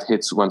 real life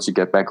hits once you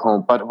get back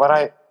home. But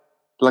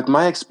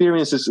my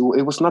experiences,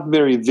 it was not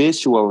very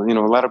visual. A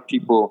lot of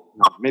people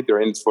maybe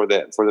are in it for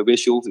the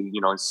visuals.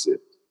 It's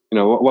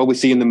what we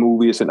see in the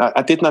movies, and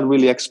I did not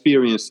really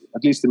experience,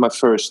 at least in my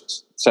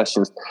first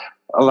sessions,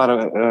 a lot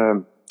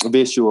of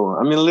visual.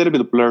 A little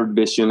bit of blurred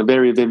vision,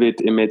 very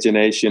vivid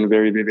imagination,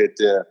 very vivid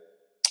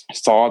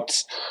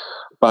thoughts.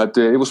 but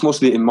it was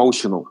mostly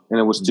emotional, and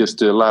it was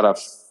just a lot of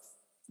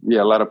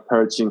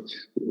purging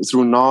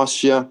through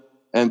nausea.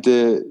 And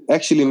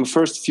actually, in the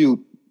first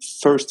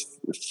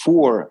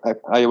four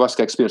ayahuasca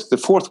experiences, the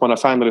fourth one I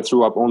finally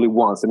threw up only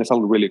once, and it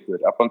felt really good.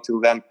 Up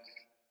until then,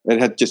 it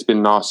had just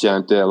been nausea,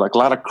 and like a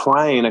lot of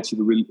crying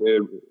actually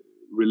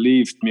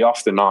relieved me of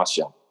the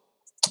nausea.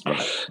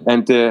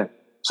 And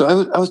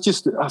so I was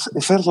just,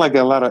 it felt like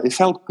it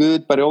felt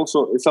good, but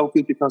it felt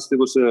good because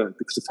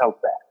because it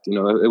felt bad.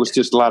 It was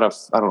just a lot of,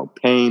 I don't know,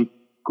 pain,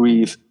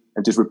 grief,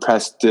 and just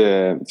repressed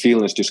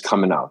feelings just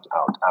coming out.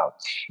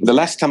 The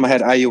last time I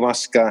had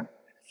ayahuasca,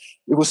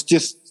 it was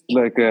just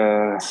like,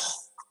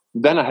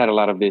 then I had a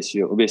lot of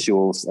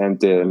visuals,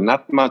 and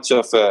not much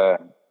of,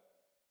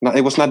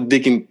 it was not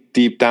digging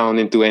deep down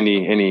into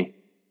any.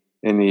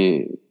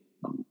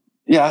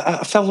 Yeah,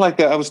 I felt like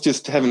I was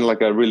just having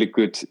like a really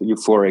good,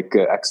 euphoric,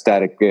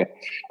 ecstatic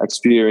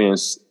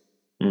experience,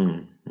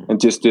 and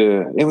just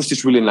it was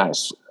just really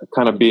nice,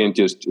 kind of being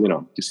just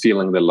just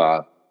feeling the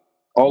love.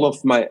 All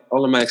of my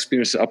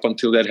experiences up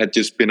until that had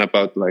just been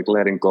about like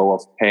letting go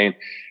of pain,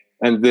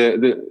 and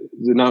the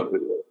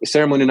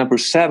ceremony number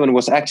 7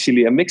 was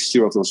actually a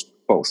mixture of those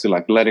both, so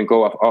like letting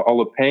go of all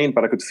the pain,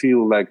 but I could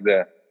feel like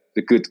the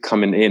good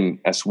coming in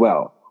as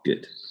well.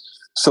 Good.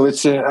 So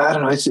it's I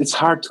don't know, it's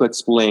hard to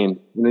explain.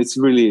 It's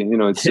really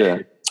it's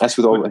as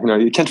with all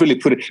you can't really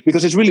put it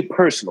because it's really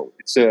personal.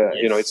 It's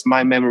it's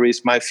my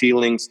memories, my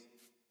feelings,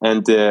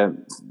 and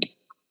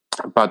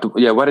but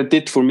yeah, what it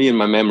did for me in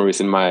my memories,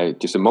 in my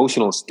just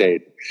emotional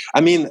state.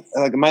 I mean,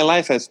 like my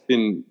life has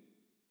been,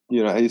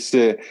 it's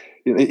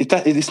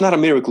not a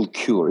miracle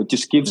cure. It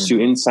just gives you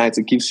insights,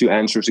 it gives you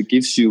answers, it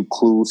gives you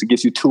clues, it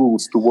gives you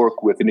tools to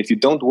work with, and if you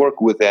don't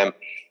work with them,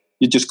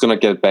 you're just going to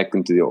get back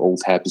into your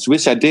old habits,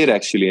 which I did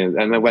actually.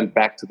 And I went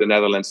back to the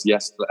Netherlands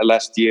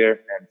last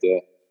year, and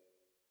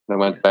I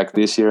went back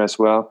this year as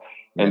well.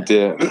 Yeah. And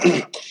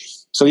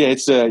so, yeah,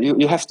 it's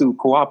you have to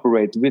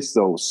cooperate with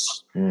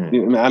those. I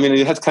mean,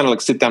 you have to kind of like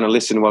sit down and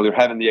listen while you're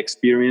having the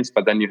experience,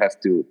 but then you have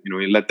to,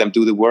 you let them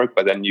do the work,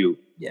 but then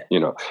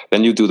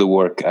then you do the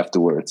work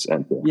afterwards.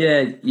 And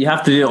you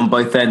have to do it on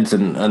both ends.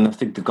 And I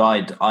think the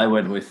guide I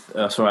went with,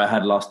 I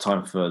had last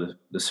time for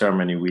the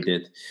ceremony we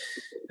did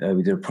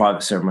a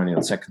private ceremony on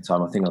the second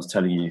time. I think I was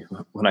telling you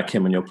when I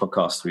came on your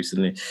podcast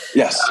recently.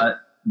 Yes.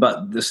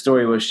 But the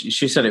story was,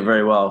 she said it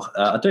very well.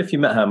 I don't know if you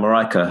met her,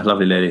 Marika,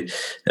 lovely lady.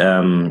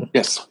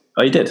 Yes.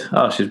 Oh, you did?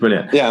 Oh, she's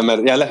brilliant. Yeah, I met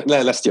her.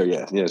 Last year,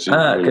 yeah. She's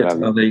really good.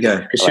 lovely. Oh, there you go.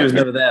 Because she was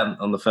never there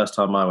on the first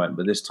time I went,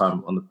 but this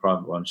time on the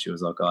private one, she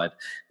was our guide.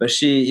 But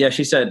she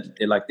said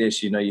it like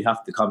this, you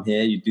have to come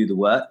here, you do the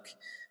work,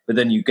 but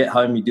then you get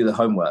home, you do the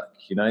homework.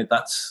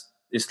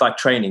 It's like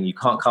training. You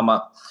can't come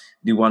up,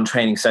 do one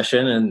training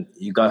session and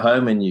you go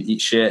home and you eat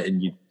shit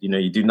and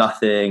you do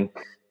nothing.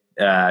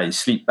 You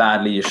sleep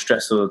badly, you're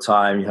stressed all the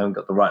time, you haven't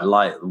got the right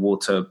light, the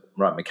water,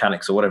 right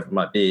mechanics or whatever it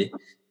might be.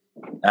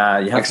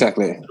 You have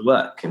exactly to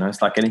work,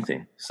 it's like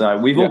anything. So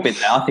we've all been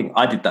there. I think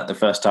I did that the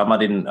first time. I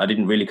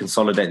didn't really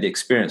consolidate the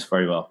experience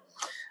very well.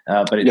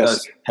 But it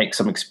does take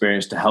some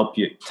experience to help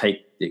you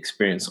take the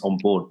experience on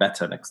board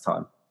better next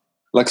time.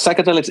 Like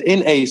psychedelics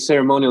in a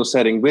ceremonial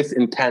setting with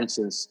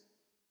intentions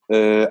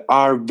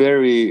are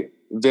very,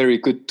 very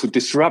good to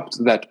disrupt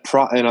that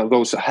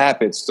those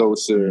habits,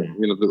 those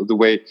the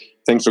way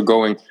things are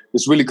going.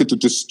 It's really good to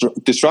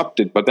disrupt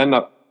it, but then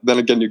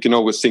again you can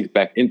always sink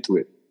back into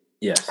it.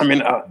 Yes. I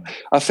mean,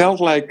 I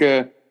felt like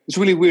it's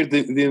really weird.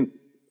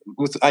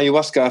 With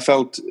ayahuasca, I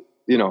felt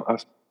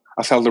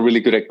I felt a really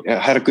good. I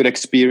had a good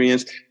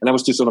experience, and I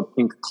was just on a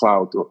pink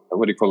cloud, or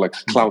what do you call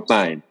cloud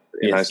 9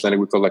 in Icelandic?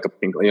 We call a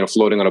pink,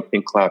 floating on a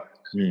pink cloud.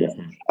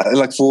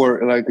 Like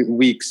for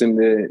weeks, and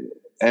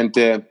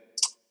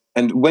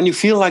when you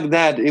feel like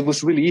that, it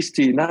was really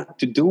easy not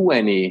to do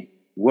any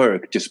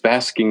work, just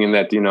basking in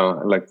that,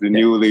 the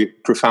newly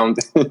profound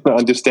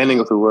understanding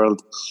of the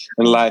world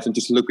and life, and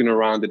just looking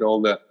around at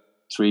all the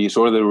trees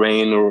or the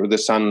rain or the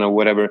sun or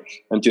whatever,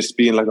 and just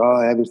being like,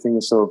 oh, everything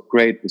is so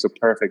great, it's so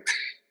perfect.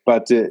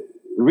 But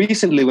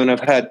recently, when I've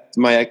had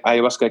my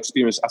ayahuasca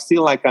experience, I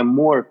feel like I'm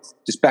more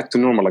just back to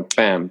normal, like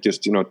bam,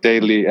 just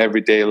daily,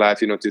 everyday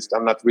life. Just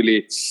I'm not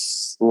really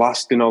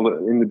lost in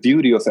the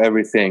beauty of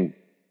everything.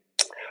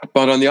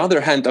 But on the other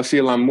hand, I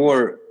feel I'm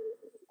more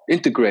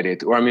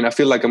integrated, or I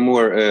feel like I'm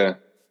more.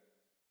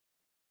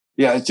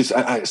 It's just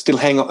I still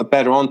hang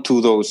better on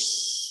to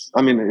those.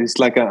 It's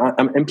like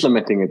I'm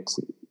implementing it,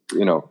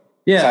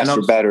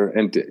 faster, better,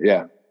 and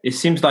It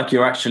seems like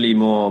you're actually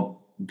have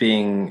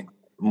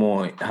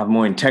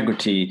more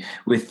integrity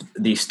with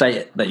the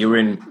state that you're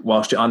in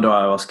whilst you're under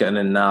ayahuasca, and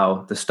then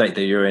now the state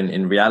that you're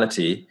in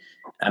reality.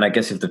 And I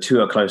guess if the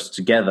two are close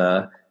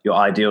together, your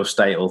ideal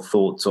state or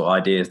thoughts or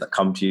ideas that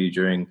come to you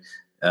during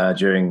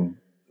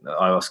the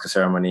ayahuasca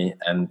ceremony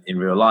and in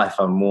real life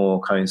are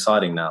more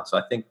coinciding now. So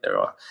I think there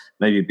are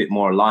maybe a bit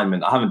more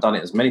alignment. I haven't done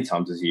it as many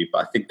times as you,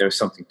 but I think there's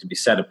something to be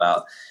said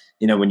about,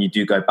 when you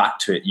do go back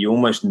to it, you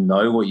almost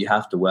know what you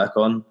have to work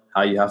on,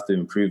 how you have to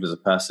improve as a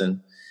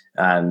person,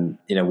 and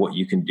what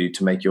you can do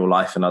to make your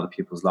life and other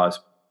people's lives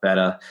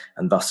better,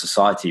 and thus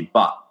society.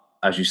 But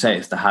as you say,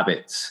 it's the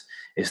habits,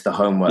 it's the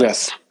homework.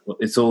 Yes.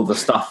 It's all the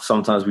stuff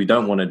sometimes we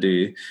don't want to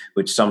do,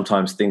 which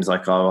sometimes things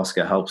like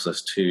ayahuasca helps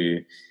us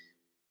to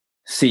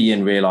see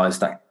and realize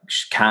that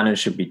can and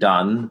should be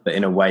done, but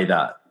in a way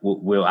that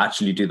will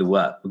actually do the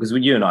work. Because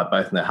you and I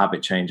both know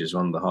habit change is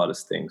one of the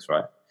hardest things,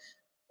 right?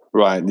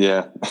 Right,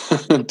 yeah.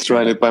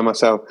 Trying it by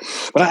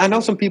myself. But I know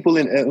some people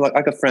like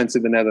I got friends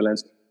in the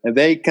Netherlands, and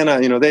they kind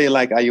of, they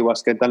like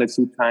ayahuasca, done it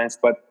 2 times,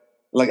 but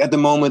like at the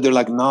moment they're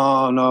like,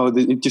 no,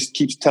 it just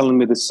keeps telling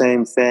me the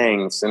same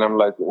things. And I'm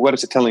like, what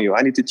is it telling you?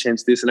 I need to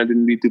change this, and I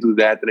didn't need to do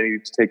that, and I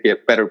need to take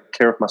better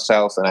care of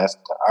myself. And I asked,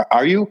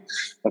 are you?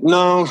 Like,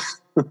 no.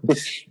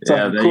 So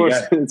yeah, of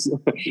course, it's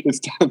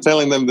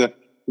telling them that,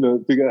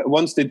 because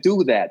once they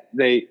do that,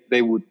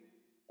 they would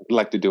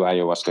like to do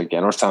ayahuasca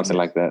again or something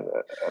like that.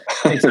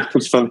 Exactly.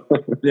 It's fun.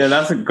 Yeah,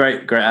 that's a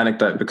great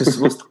anecdote, because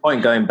what's the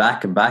point going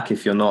back and back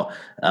if you're not,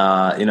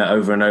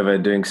 over and over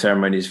doing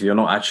ceremonies, if you're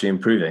not actually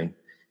improving?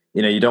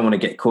 You don't want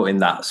to get caught in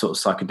that sort of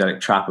psychedelic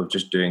trap of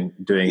just doing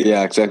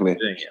yeah, exactly,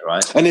 doing it,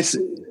 right? And it's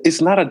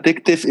not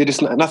addictive. It is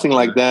nothing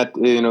like that.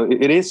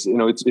 It is,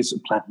 it's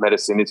plant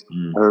medicine. It's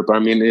herb. I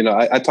mean,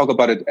 I talk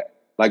about it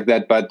like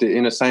that, but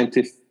in a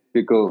scientific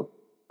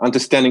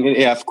understanding,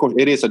 yeah, of course,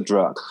 it is a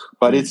drug,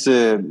 but it's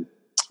a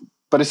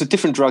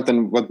different drug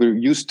than what we're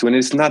used to, and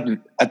it's not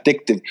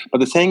addictive. But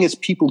the thing is,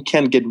 people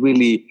can get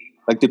really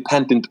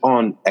dependent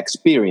on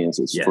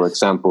experiences. Yes. For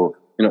example,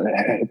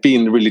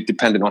 being really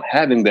dependent on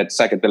having that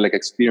psychedelic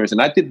experience.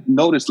 And I did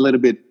notice a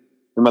little bit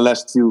in my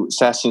last few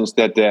sessions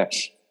that,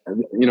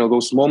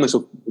 those moments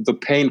of the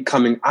pain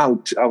coming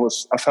out, I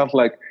felt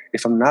like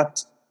if I'm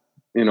not,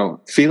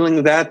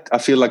 feeling that, I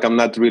feel like I'm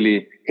not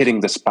really hitting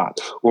the spot,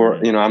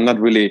 or, I'm not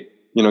really,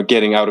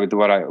 getting out of it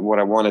what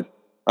I wanted.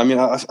 I mean,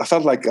 I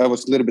felt like I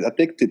was a little bit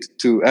addicted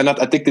to, and not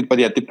addicted, but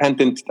yeah,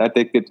 dependent,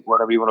 addicted,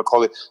 whatever you want to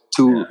call it,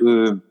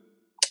 to,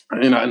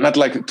 not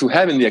like to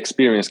having the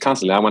experience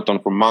constantly. I went on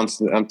for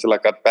months until I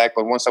got back.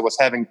 But once I was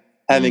having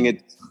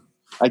it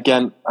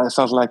again, I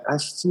felt like I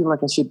feel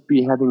like I should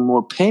be having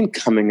more pain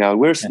coming out.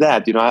 Where's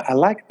that? I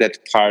like that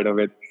part of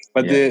it.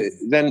 But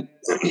then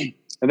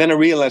I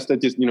realized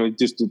that just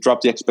to drop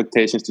the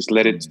expectations, just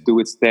let it do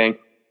its thing.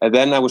 And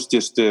then I was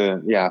just, I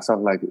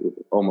felt like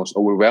almost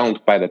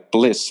overwhelmed by that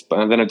bliss.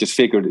 And then I just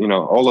figured,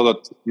 all of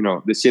that,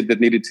 the shit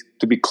that needed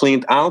to be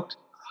cleaned out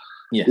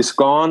is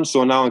gone.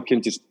 So now I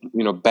can just,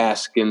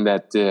 bask in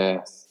that, I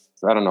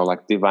don't know,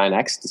 like divine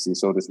ecstasy,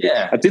 so to speak.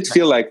 Yeah. I did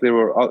feel like there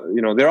were,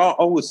 there are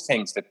always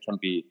things that can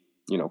be,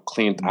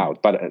 cleaned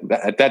out. But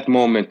at that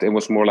moment, it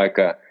was more like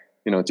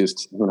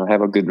just,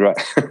 have a good ride.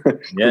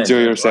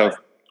 Enjoy yourself.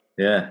 Right.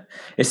 Yeah,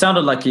 it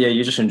sounded like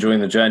you're just enjoying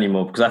the journey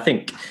more, because I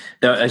think,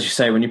 as you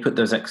say, when you put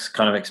those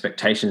kind of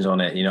expectations on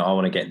it, I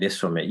want to get this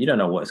from it. You don't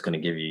know what it's going to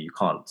give you. You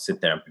can't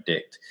sit there and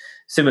predict.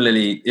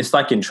 Similarly, it's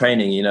like in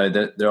training.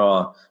 There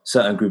are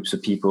certain groups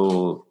of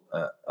people.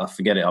 I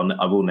forget it.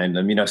 I will name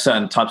them.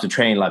 Certain types of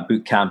training, like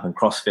boot camp and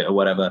CrossFit or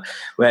whatever,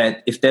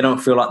 where if they don't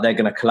feel like they're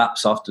going to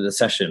collapse after the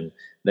session,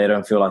 they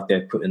don't feel like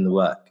they've put in the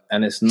work,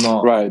 and it's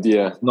not right.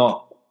 Yeah,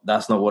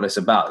 that's not what it's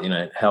about.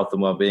 Health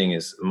and well-being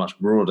is much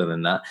broader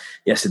than that.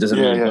 Yes, it doesn't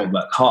mean you don't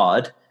work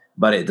hard,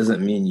 but it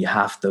doesn't mean you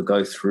have to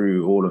go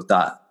through all of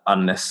that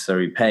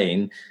unnecessary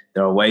pain.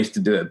 There are ways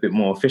to do it a bit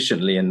more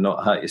efficiently and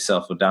not hurt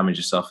yourself or damage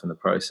yourself in the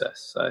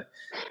process. So,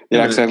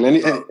 yeah,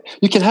 exactly. And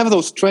you can have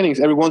those trainings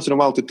every once in a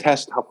while to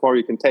test how far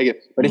you can take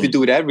it. But if you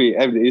do it every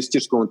it's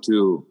just going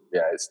to,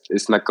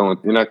 it's not going.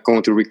 You're not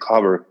going to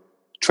recover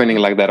training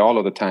like that all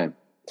of the time.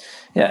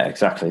 Yeah,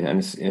 exactly. And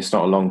it's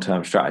not a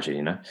long-term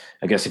strategy,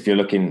 I guess if you're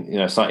looking,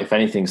 if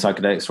anything,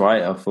 psychedelics,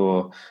 right, are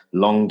for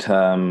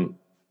long-term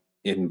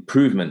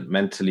improvement,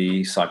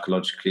 mentally,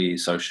 psychologically,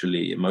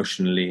 socially,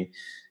 emotionally,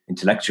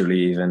 intellectually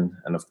even,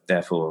 and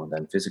therefore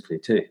then physically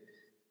too.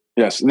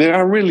 Yes, they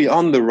are really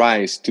on the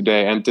rise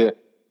today. And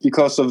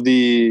because of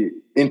the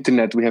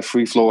internet, we have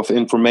free flow of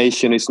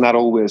information. It's not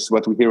always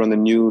what we hear on the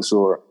news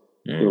or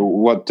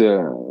what,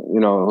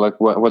 like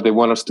what they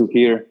want us to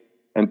hear.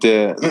 And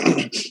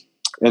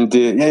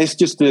it's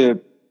just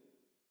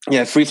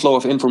free flow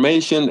of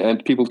information,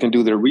 and people can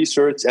do their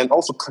research and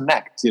also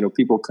connect.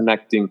 People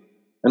connecting,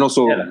 and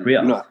also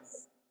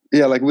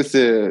like with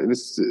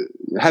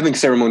having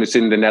ceremonies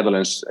in the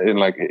Netherlands. And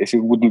like, if it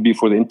wouldn't be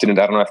for the internet,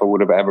 I don't know if I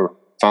would have ever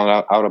found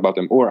out about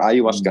them, or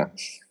ayahuasca.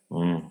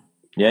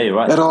 Yeah, you're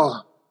right. At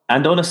all.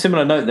 And on a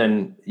similar note,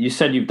 then you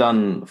said you've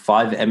done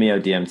 5-MeO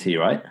DMT,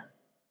 right?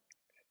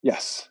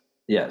 Yes.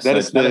 Yeah, so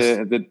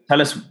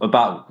tell us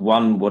about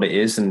what it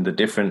is and the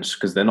difference,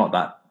 because they're not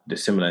that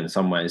dissimilar in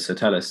some ways. So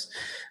tell us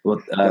what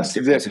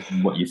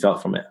you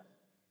felt from it.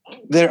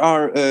 There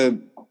are,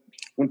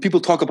 when people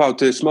talk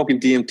about smoking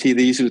DMT,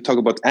 they usually talk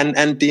about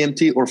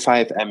NN-DMT or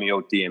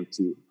 5-MeO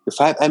DMT. The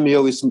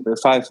 5-MeO is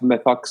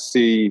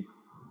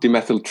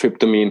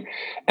 5-methoxydimethyltryptamine,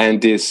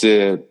 and this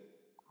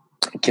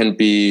can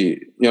be,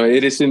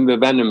 it is in the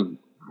venom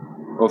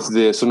of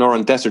the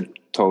Sonoran desert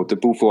toad, the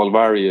Bufo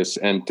alvarius,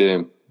 and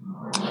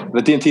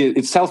the DMT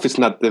itself is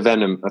not the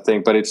venom, I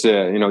think, but it's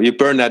you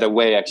burn that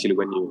away actually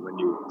when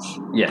you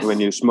Yes. When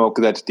you smoke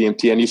that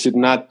DMT, and you should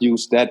not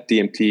use that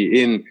DMT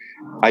in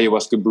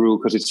ayahuasca brew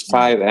because it's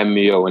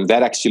 5-MeO, and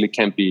that actually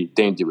can be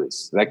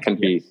dangerous. That can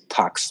be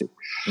toxic.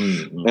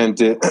 Mm-hmm.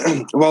 And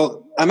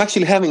well, I'm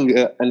actually having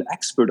an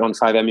expert on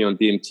 5-MeO and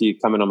DMT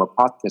coming on my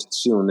podcast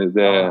soon.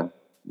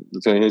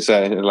 So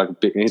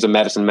he's a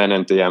medicine man,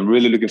 and I'm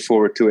really looking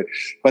forward to it.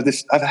 But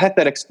I've had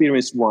that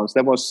experience once.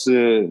 That was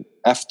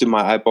after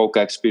my Iboga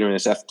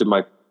experience, after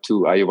my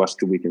 2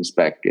 ayahuasca weekends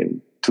back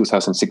in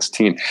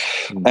 2016.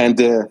 And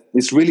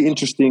it's really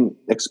interesting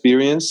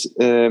experience.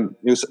 It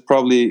was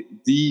probably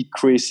the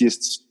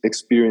craziest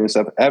experience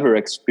I've ever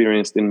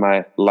experienced in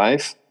my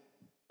life.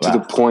 To the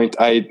point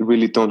I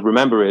really don't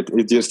remember it.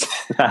 It just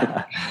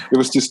it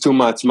was just too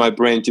much. My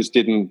brain just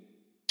didn't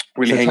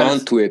really hang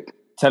on to it.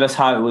 Tell us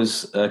how it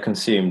was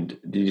consumed.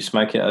 Did you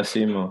smoke it, I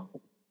assume? Or?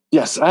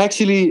 Yes, I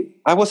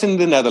was in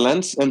the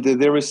Netherlands, and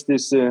there is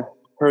this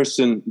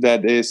person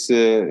that is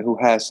who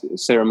has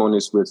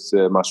ceremonies with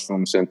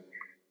mushrooms and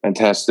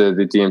has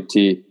the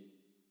DMT.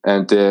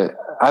 And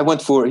I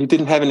went he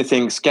didn't have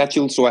anything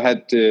scheduled, so I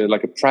had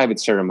like a private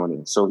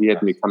ceremony. So he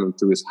had me coming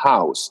to his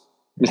house.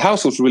 The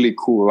house was really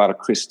cool, a lot of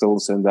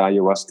crystals and the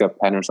ayahuasca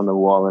patterns on the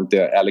wall and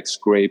the Alex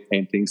Gray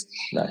paintings.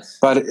 Nice.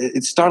 But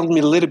it startled me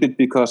a little bit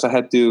because I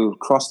had to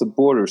cross the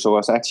border. So I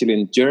was actually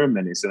in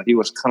Germany. So he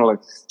was kind of like,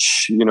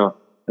 shh,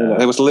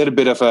 there was a little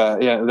bit of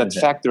that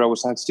factor. I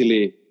was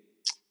actually,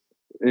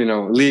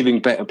 leaving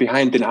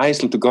behind in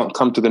Iceland to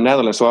come to the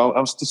Netherlands. So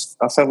I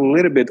felt a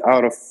little bit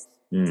out of,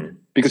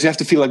 because you have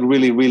to feel like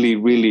really, really,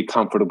 really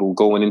comfortable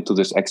going into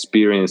this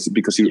experience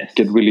because you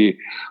get really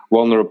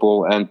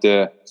vulnerable and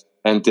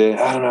I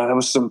don't know, there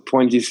was some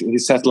point he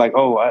said like,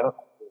 oh, I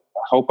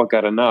hope I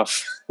got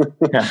enough.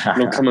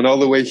 Coming all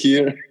the way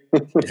here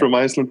from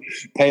Iceland,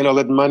 paying all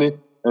that money.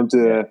 And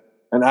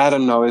I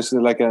don't know, it's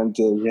like, and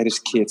he had his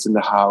kids in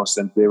the house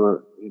and they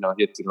were, he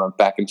had to run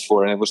back and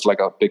forth and it was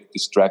like a big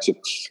distraction.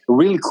 A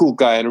really cool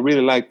guy, and I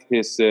really like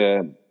his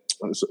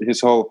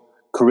whole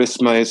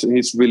charisma.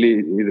 He's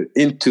really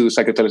into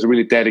psychedelics,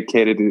 really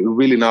dedicated,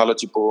 really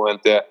knowledgeable.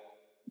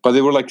 But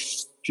there were like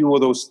few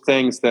of those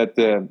things that,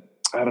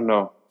 I don't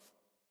know.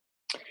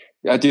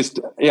 I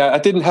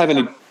didn't have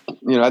any,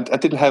 I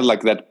didn't have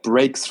like that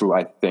breakthrough,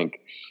 I think.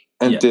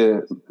 And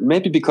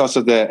maybe because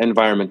of the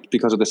environment,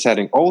 because of the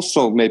setting,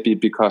 also maybe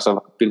because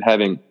I've been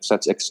having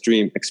such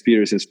extreme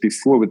experiences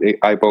before with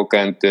Iboga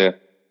and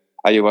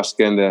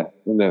ayahuasca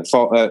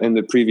in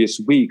the previous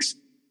weeks.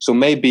 So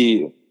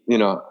maybe,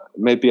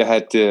 maybe I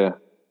had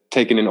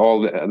taken in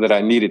all that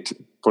I needed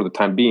for the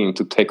time being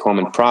to take home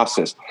and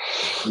process.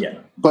 Yeah.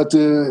 But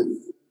a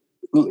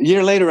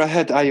year later, I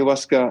had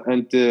ayahuasca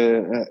and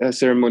a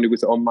ceremony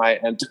with Omai,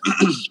 and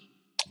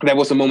that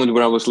was a moment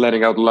where I was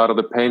letting out a lot of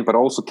the pain, but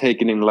also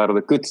taking in a lot of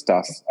the good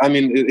stuff. I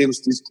mean, it was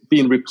just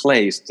being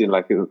replaced in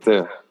like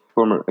the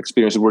former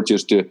experiences were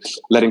just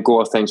letting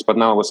go of things, but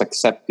now I was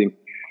accepting.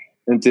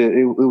 And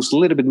it was a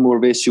little bit more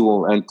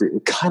visual, and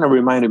it kind of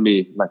reminded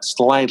me like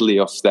slightly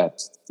of that,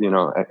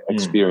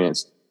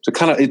 experience. So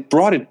it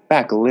brought it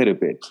back a little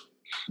bit.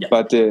 Yeah.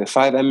 But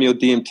 5-MeO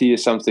DMT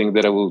is something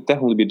that I will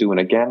definitely be doing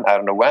again. I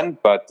don't know when,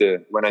 but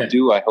when I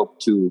do, I hope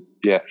to.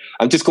 Yeah,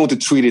 I'm just going to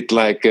treat it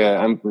like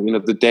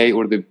the day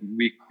or the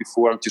week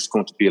before. I'm just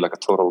going to be like a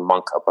total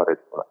monk about it.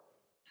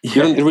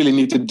 You don't really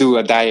need to do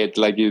a diet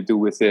like you do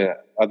with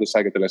other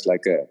psychedelics,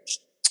 like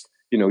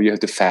you have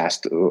to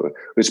fast.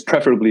 It's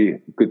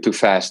preferably good to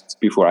fast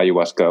before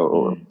ayahuasca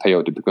or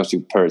peyote because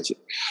you purge it.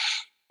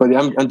 But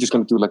I'm just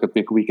going to do like a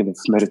big weekend of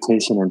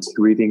meditation and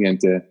reading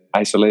and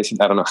isolation.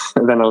 I don't know.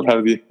 And then I'll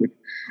have the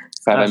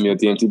 5-MeO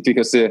DMT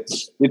because it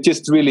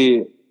just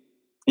really,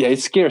 it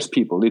scares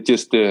people. It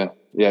just,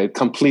 it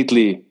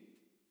completely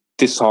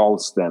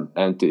dissolves them.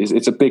 And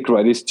it's a big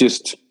ride. You're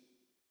just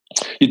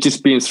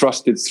being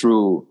thrusted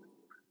through,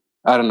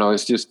 I don't know.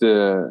 It's just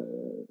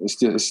Is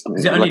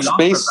it only like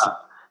space. For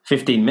about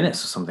 15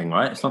 minutes or something,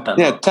 right? It's not that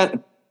long.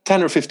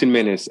 10 or 15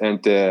 minutes.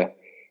 And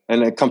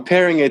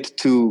comparing it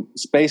to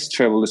space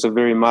travel is a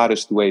very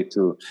modest way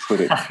to put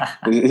it.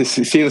 It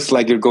feels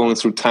like you're going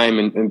through time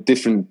in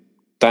different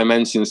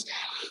dimensions.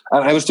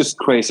 And I was just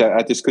crazy.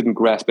 I just couldn't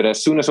grasp it.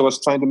 As soon as I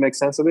was trying to make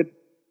sense of it,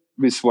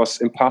 which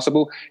was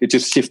impossible, it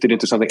just shifted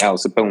into something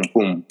else. Boom,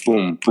 boom,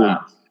 boom, boom.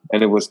 Wow.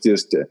 And it was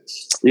just,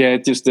 I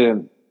just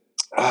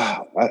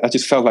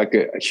felt like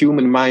a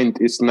human mind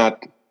is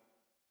not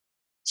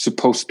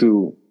supposed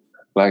to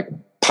like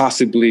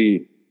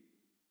possibly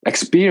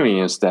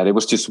experience that. It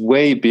was just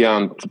way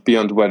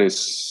beyond what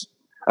is.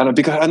 I don't know,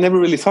 because I never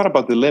really thought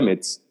about the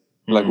limits,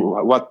 like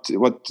what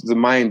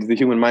the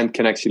human mind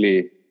can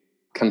actually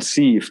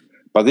conceive.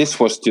 But this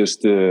was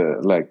just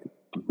like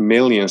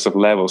millions of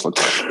levels.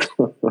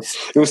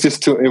 It was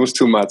just too. It was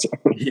too much.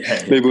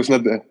 Yeah. Maybe it was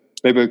not.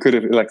 Maybe I could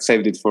have like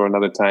saved it for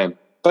another time.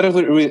 But it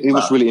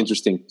was really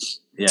interesting.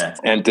 Yeah.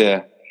 And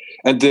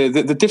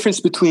the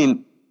difference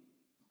between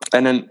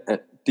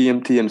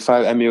DMT and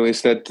 5-MeO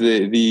is that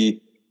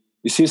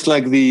it seems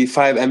like the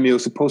 5-MeO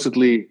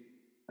supposedly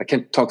I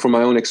can't talk from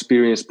my own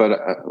experience, but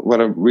what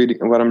I'm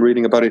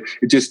reading about it,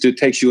 it just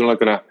takes you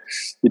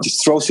it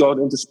just throws you out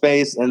into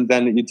space, and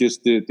then you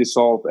just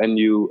dissolve and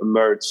you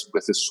emerge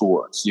with the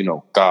source,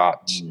 God,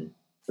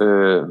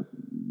 the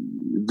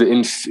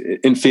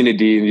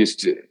infinity,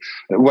 just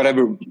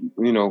whatever,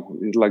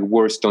 like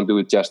words don't do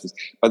it justice.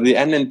 But the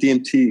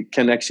NMDMT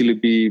can actually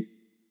be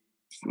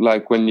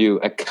like when you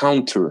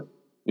encounter,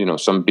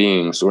 some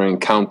beings or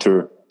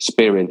encounter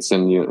spirits,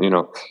 and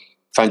you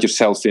find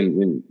yourself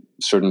in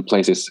certain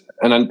places.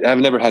 And I've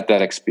never had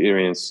that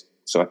experience,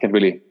 so I can't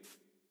really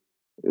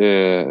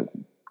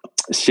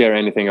share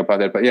anything about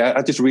that. But yeah,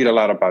 I just read a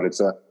lot about it.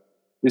 So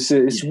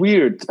it's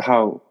weird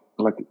how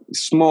like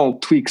small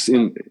tweaks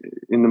in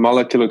the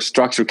molecular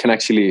structure can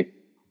actually,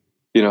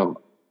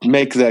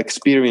 make the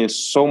experience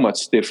so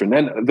much different.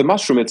 And the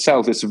mushroom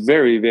itself is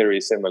very, very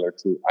similar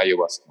to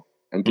ayahuasca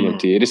and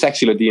DMT. It is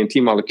actually a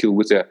DMT molecule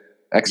with an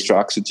extra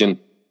oxygen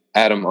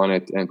atom on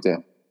it. And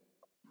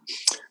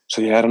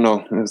so yeah, I don't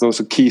know. Those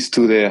are keys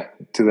to the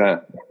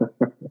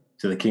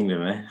to the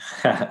kingdom, eh?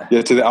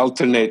 Yeah, to the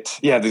alternate.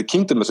 Yeah, the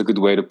kingdom is a good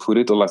way to put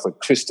it, or like a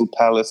crystal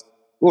palace,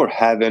 or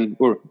heaven,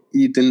 or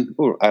Eden,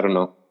 or I don't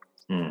know.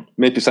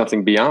 Maybe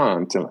something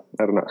beyond.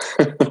 I don't know.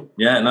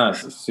 Yeah, no,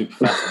 it's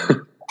super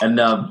fascinating. And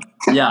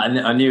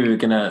I knew we were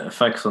going to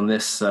focus on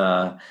this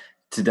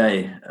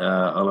today,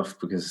 Olaf,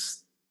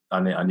 because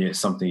I knew it's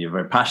something you're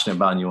very passionate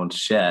about and you want to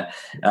share.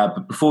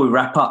 But before we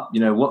wrap up,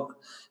 what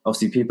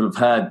obviously people have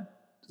heard,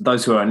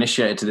 those who are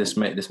initiated to this,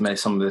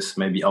 some of this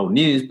may be old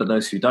news, but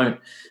those who don't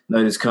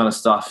know this kind of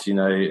stuff,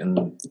 and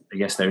I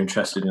guess they're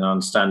interested in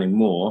understanding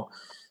more.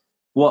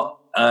 What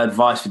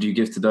advice would you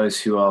give to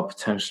those who are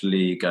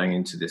potentially going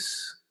into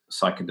this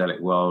psychedelic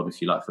world, if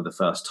you like, for the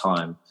first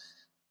time?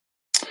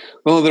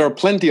 Well, there are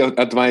plenty of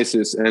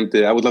advices, and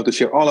I would love to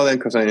share all of them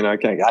because I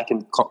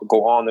can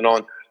go on and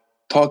on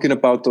talking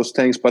about those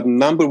things. But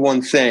number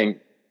one thing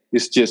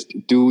is just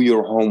do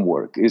your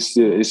homework.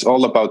 It's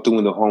all about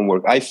doing the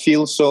homework. I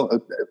feel so,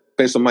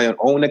 based on my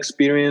own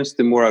experience,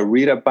 the more I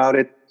read about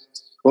it,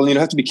 well, you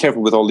have to be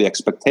careful with all the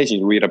expectations.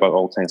 You read about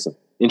all kinds of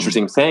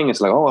interesting things,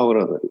 like, oh, I want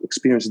to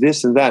experience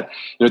this and that.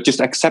 Just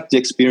accept the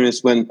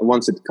experience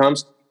once it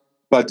comes,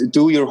 but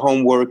do your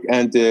homework,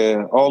 and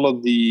all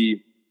of the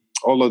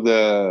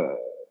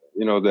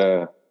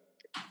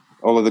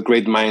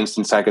great minds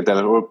in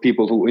psychedelics, or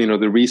people who,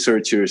 the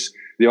researchers,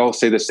 they all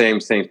say the same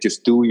thing.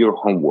 Just do your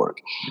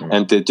homework.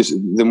 And just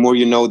the more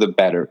you know, the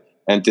better.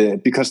 And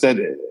because that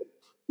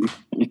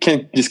you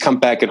can't just come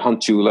back and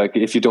hunt you. Like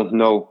if you don't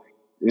know,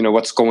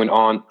 what's going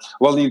on,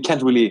 well, you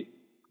can't really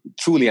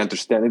truly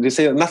understand it. They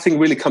say nothing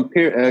really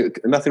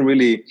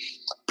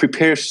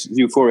prepares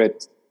you for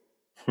it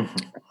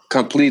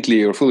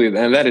completely or fully,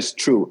 and that is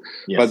true.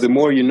 Yes. But the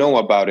more you know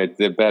about it,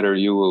 the better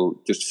you will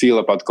just feel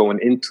about going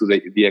into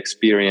the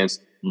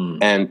experience.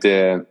 And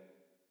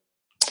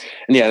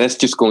yeah, that's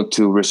just going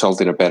to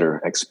result in a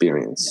better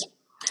experience.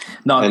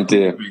 No, and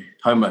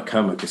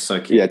homework is so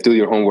key. Yeah, do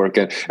your homework.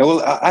 And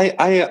well,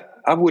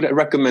 I would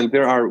recommend,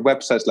 there are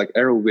websites like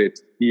Erowid,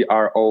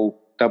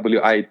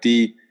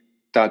 EROWID,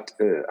 that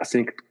I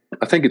think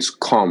it's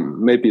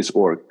com, maybe it's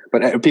org,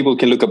 but people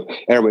can look up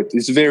Erowid.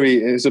 It's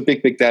a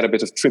big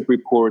database of trip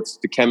reports,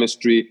 the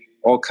chemistry,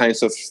 all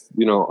kinds of,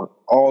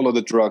 all of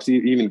the drugs,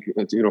 even,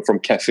 from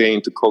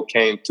caffeine to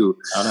cocaine to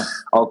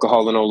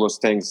alcohol and all those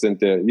things. And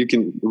you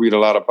can read a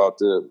lot about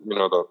the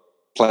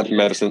plant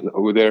medicine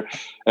over there,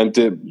 and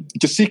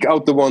just seek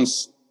out the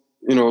ones,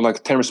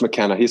 like Terence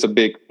McKenna. He's a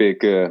big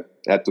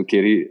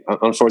advocate. He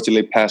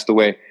unfortunately passed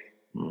away.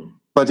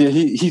 But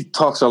he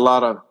talks a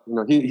lot of,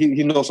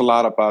 he knows a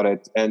lot about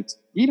it. And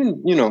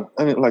even,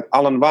 like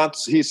Alan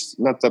Watts, he's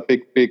not a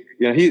big, he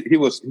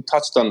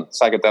touched on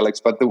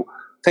psychedelics, but the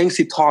things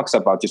he talks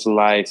about, just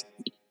life,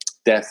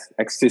 death,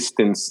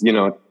 existence,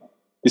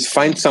 just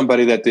find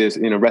somebody that is,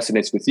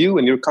 resonates with you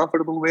and you're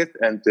comfortable with.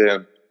 And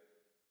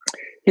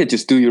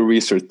just do your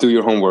research, do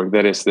your homework.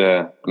 That is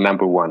the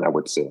number one, I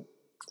would say.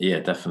 Yeah,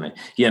 definitely.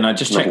 Yeah, and I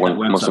just checked that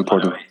website. Most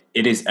important.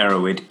 It is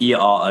Erowid,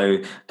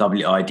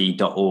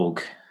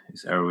 EROWID.org.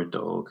 It's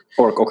erowid.org.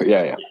 Okay,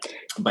 yeah.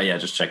 But yeah,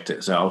 just checked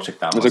it, so I'll check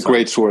that. It's a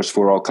great source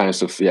for all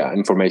kinds of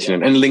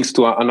information and links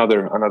to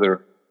another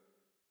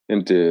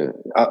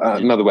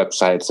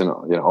websites and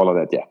all of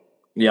that. Yeah.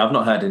 Yeah, I've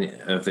not heard any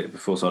of it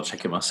before, so I'll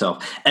check it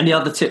myself. Any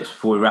other tips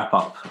before we wrap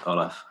up,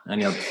 Olaf?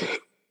 Any other tips?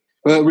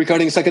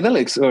 Regarding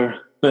psychedelics, or?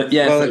 But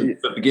yeah,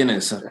 for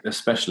beginners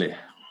especially.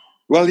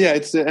 Well, yeah,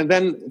 it's and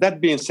then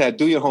that being said,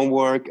 do your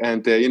homework,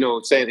 and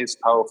saying it's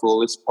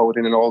powerful, it's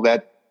potent, and all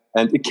that.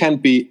 And it can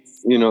be,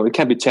 it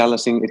can be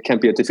challenging. It can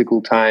be a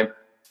difficult time,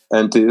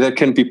 and that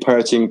can be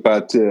purging.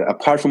 But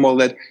apart from all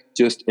that,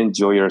 just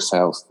enjoy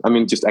yourself. I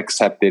mean, just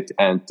accept it.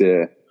 And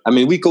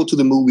we go to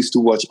the movies to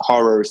watch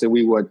horrors, and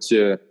we watch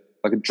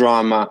like a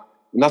drama,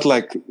 not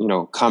like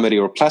comedy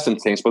or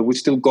pleasant things, but we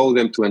still go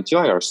them to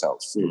enjoy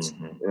ourselves.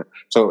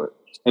 So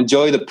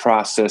enjoy the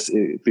process,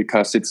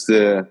 because it's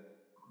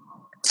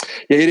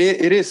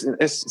it is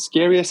as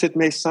scary as it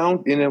may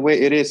sound. In a way,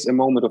 it is a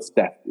moment of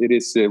death. It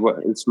is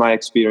it's my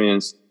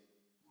experience,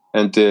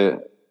 and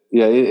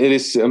it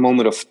is a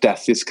moment of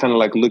death. It's kind of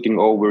like looking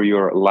over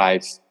your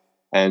life,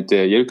 and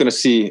you're going to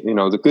see,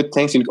 the good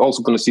things. You're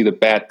also going to see the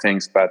bad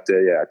things, but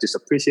just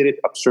appreciate it,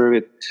 observe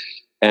it,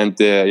 and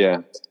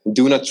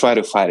do not try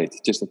to fight it.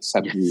 Just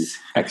accept the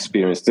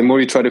experience. The more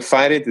you try to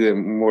fight it, the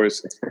more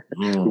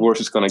the worse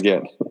it's going to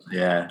get.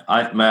 Yeah,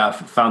 I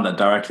found that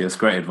directly. It's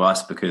great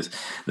advice, because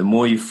the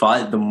more you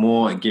fight, the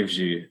more it gives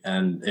you,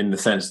 and in the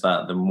sense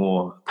that the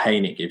more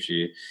pain it gives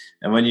you.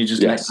 And when you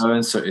just let go,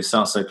 and so it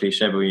sounds so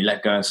cliche, but when you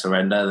let go and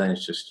surrender, then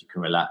it's just, you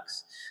can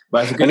relax.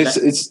 But it's a good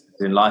it's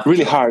in life.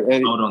 Really hard.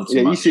 Hold on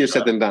too much. Easier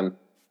said than done.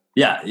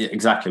 Yeah,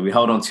 exactly. We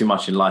hold on too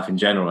much in life in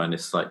general, and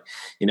it's like,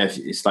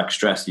 it's like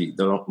stress.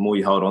 The more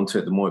you hold on to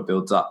it, the more it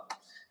builds up.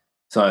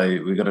 So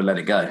we've got to let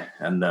it go.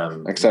 And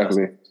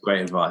exactly,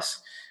 great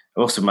advice.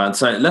 Awesome, man.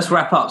 So let's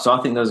wrap up. So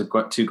I think those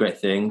are two great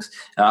things.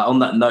 On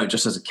that note,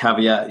 just as a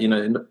caveat,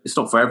 it's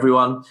not for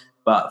everyone,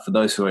 but for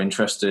those who are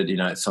interested,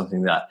 it's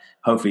something that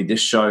hopefully this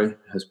show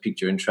has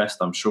piqued your interest.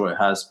 I'm sure it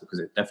has, because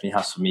it definitely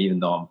has for me, even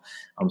though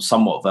I'm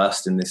somewhat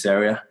versed in this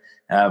area.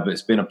 But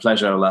it's been a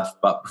pleasure, Olaf.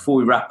 But before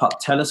we wrap up,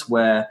 tell us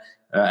where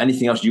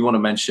anything else you want to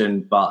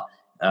mention, but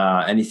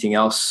anything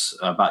else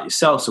about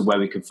yourself, so where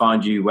we can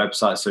find you,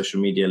 website,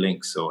 social media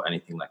links, or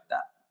anything like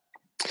that.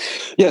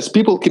 Yes,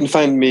 people can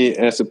find me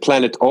as a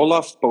Planet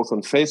Olaf, both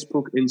on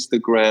Facebook,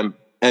 Instagram,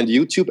 and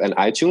YouTube, and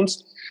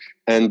iTunes.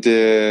 And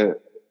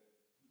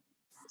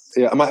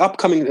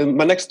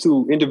my next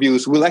two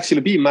interviews will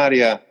actually be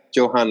Maria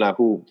Johanna,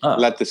 who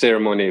led the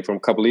ceremony from a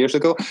couple of years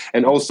ago,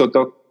 and also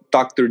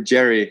Dr.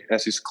 Jerry,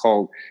 as he's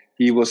called.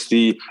 It was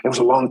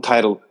a long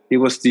title. He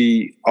was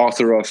the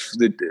author of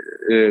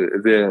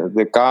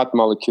the God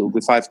molecule, the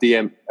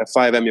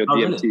 5-MeO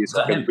DMT. Really?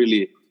 So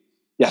really,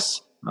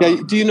 yes. Yeah,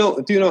 do you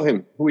know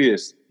him? Who he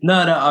is?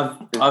 No.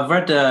 I've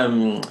read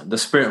The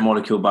Spirit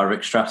Molecule by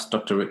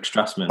Dr. Rick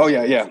Strassman. Oh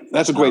yeah,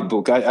 that's a great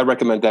book. I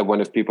recommend that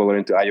one if people are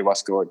into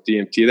ayahuasca or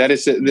DMT. That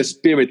is the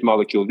Spirit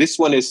Molecule. This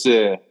one is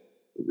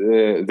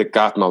the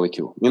God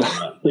molecule.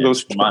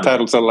 Those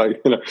titles are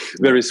like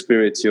very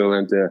spiritual,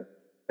 and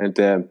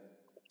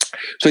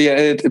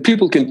so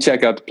people can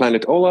check out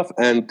Planet Olaf,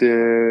 and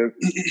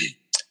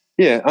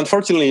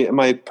unfortunately,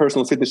 my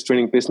personal fitness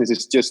training business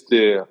is just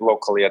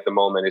locally at the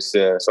moment.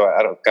 So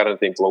I don't got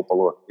anything global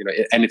or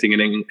anything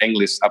in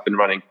English up and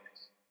running.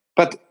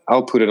 But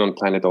I'll put it on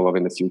Planet Olaf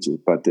in the future.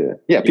 But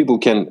people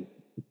can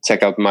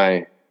check out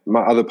my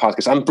other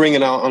podcasts. I'm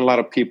bringing out a lot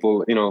of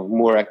people,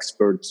 more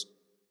experts,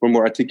 or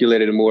more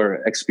articulated,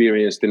 more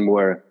experienced, and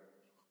more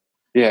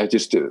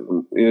just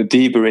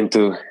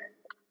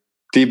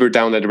deeper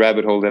down that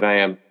rabbit hole that I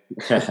am.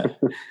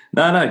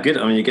 No, good.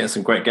 I mean, you're getting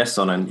some great guests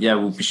on, and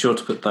we'll be sure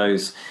to put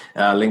those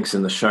links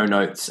in the show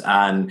notes.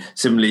 And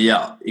similarly,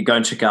 you go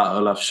and check out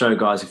Olaf's show,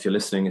 guys. If you're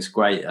listening, it's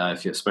great.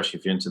 Especially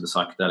if you're into the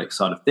psychedelic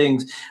side of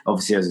things.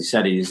 Obviously, as you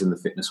said, he is in the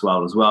fitness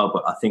world as well.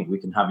 But I think we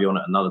can have you on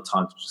at another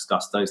time to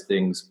discuss those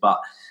things. But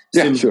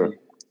sure.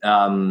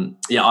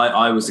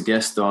 I was a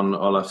guest on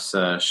Olaf's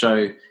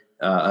show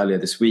earlier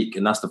this week,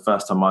 and that's the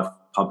first time I've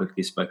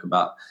publicly spoke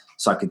about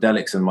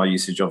psychedelics and my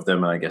usage of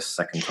them, and I guess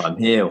second time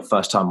here, or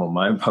first time on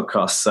my own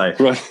podcast. So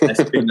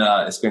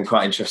it's been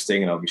quite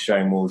interesting, and I'll be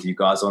sharing more with you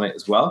guys on it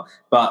as well.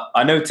 But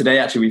I know today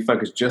actually we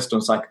focused just on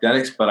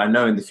psychedelics, but I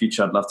know in the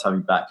future I'd love to have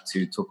you back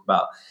to talk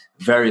about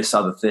various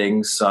other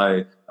things.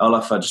 So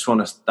Olaf, I just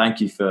want to thank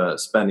you for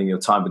spending your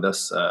time with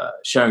us,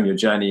 sharing your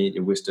journey,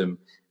 your wisdom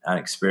and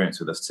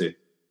experience with us too.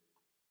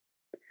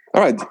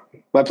 All right,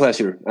 my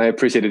pleasure. I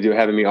appreciated you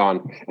having me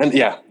on, and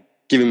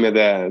giving me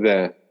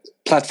the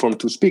platform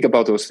to speak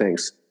about those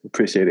things.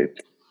 Appreciate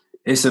it.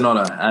 It's an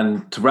honor.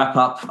 And to wrap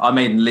up, I'm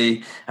Aidan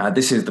Lee.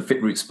 This is the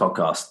Fit Roots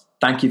podcast.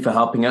 Thank you for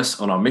helping us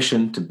on our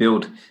mission to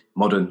build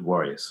modern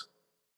warriors.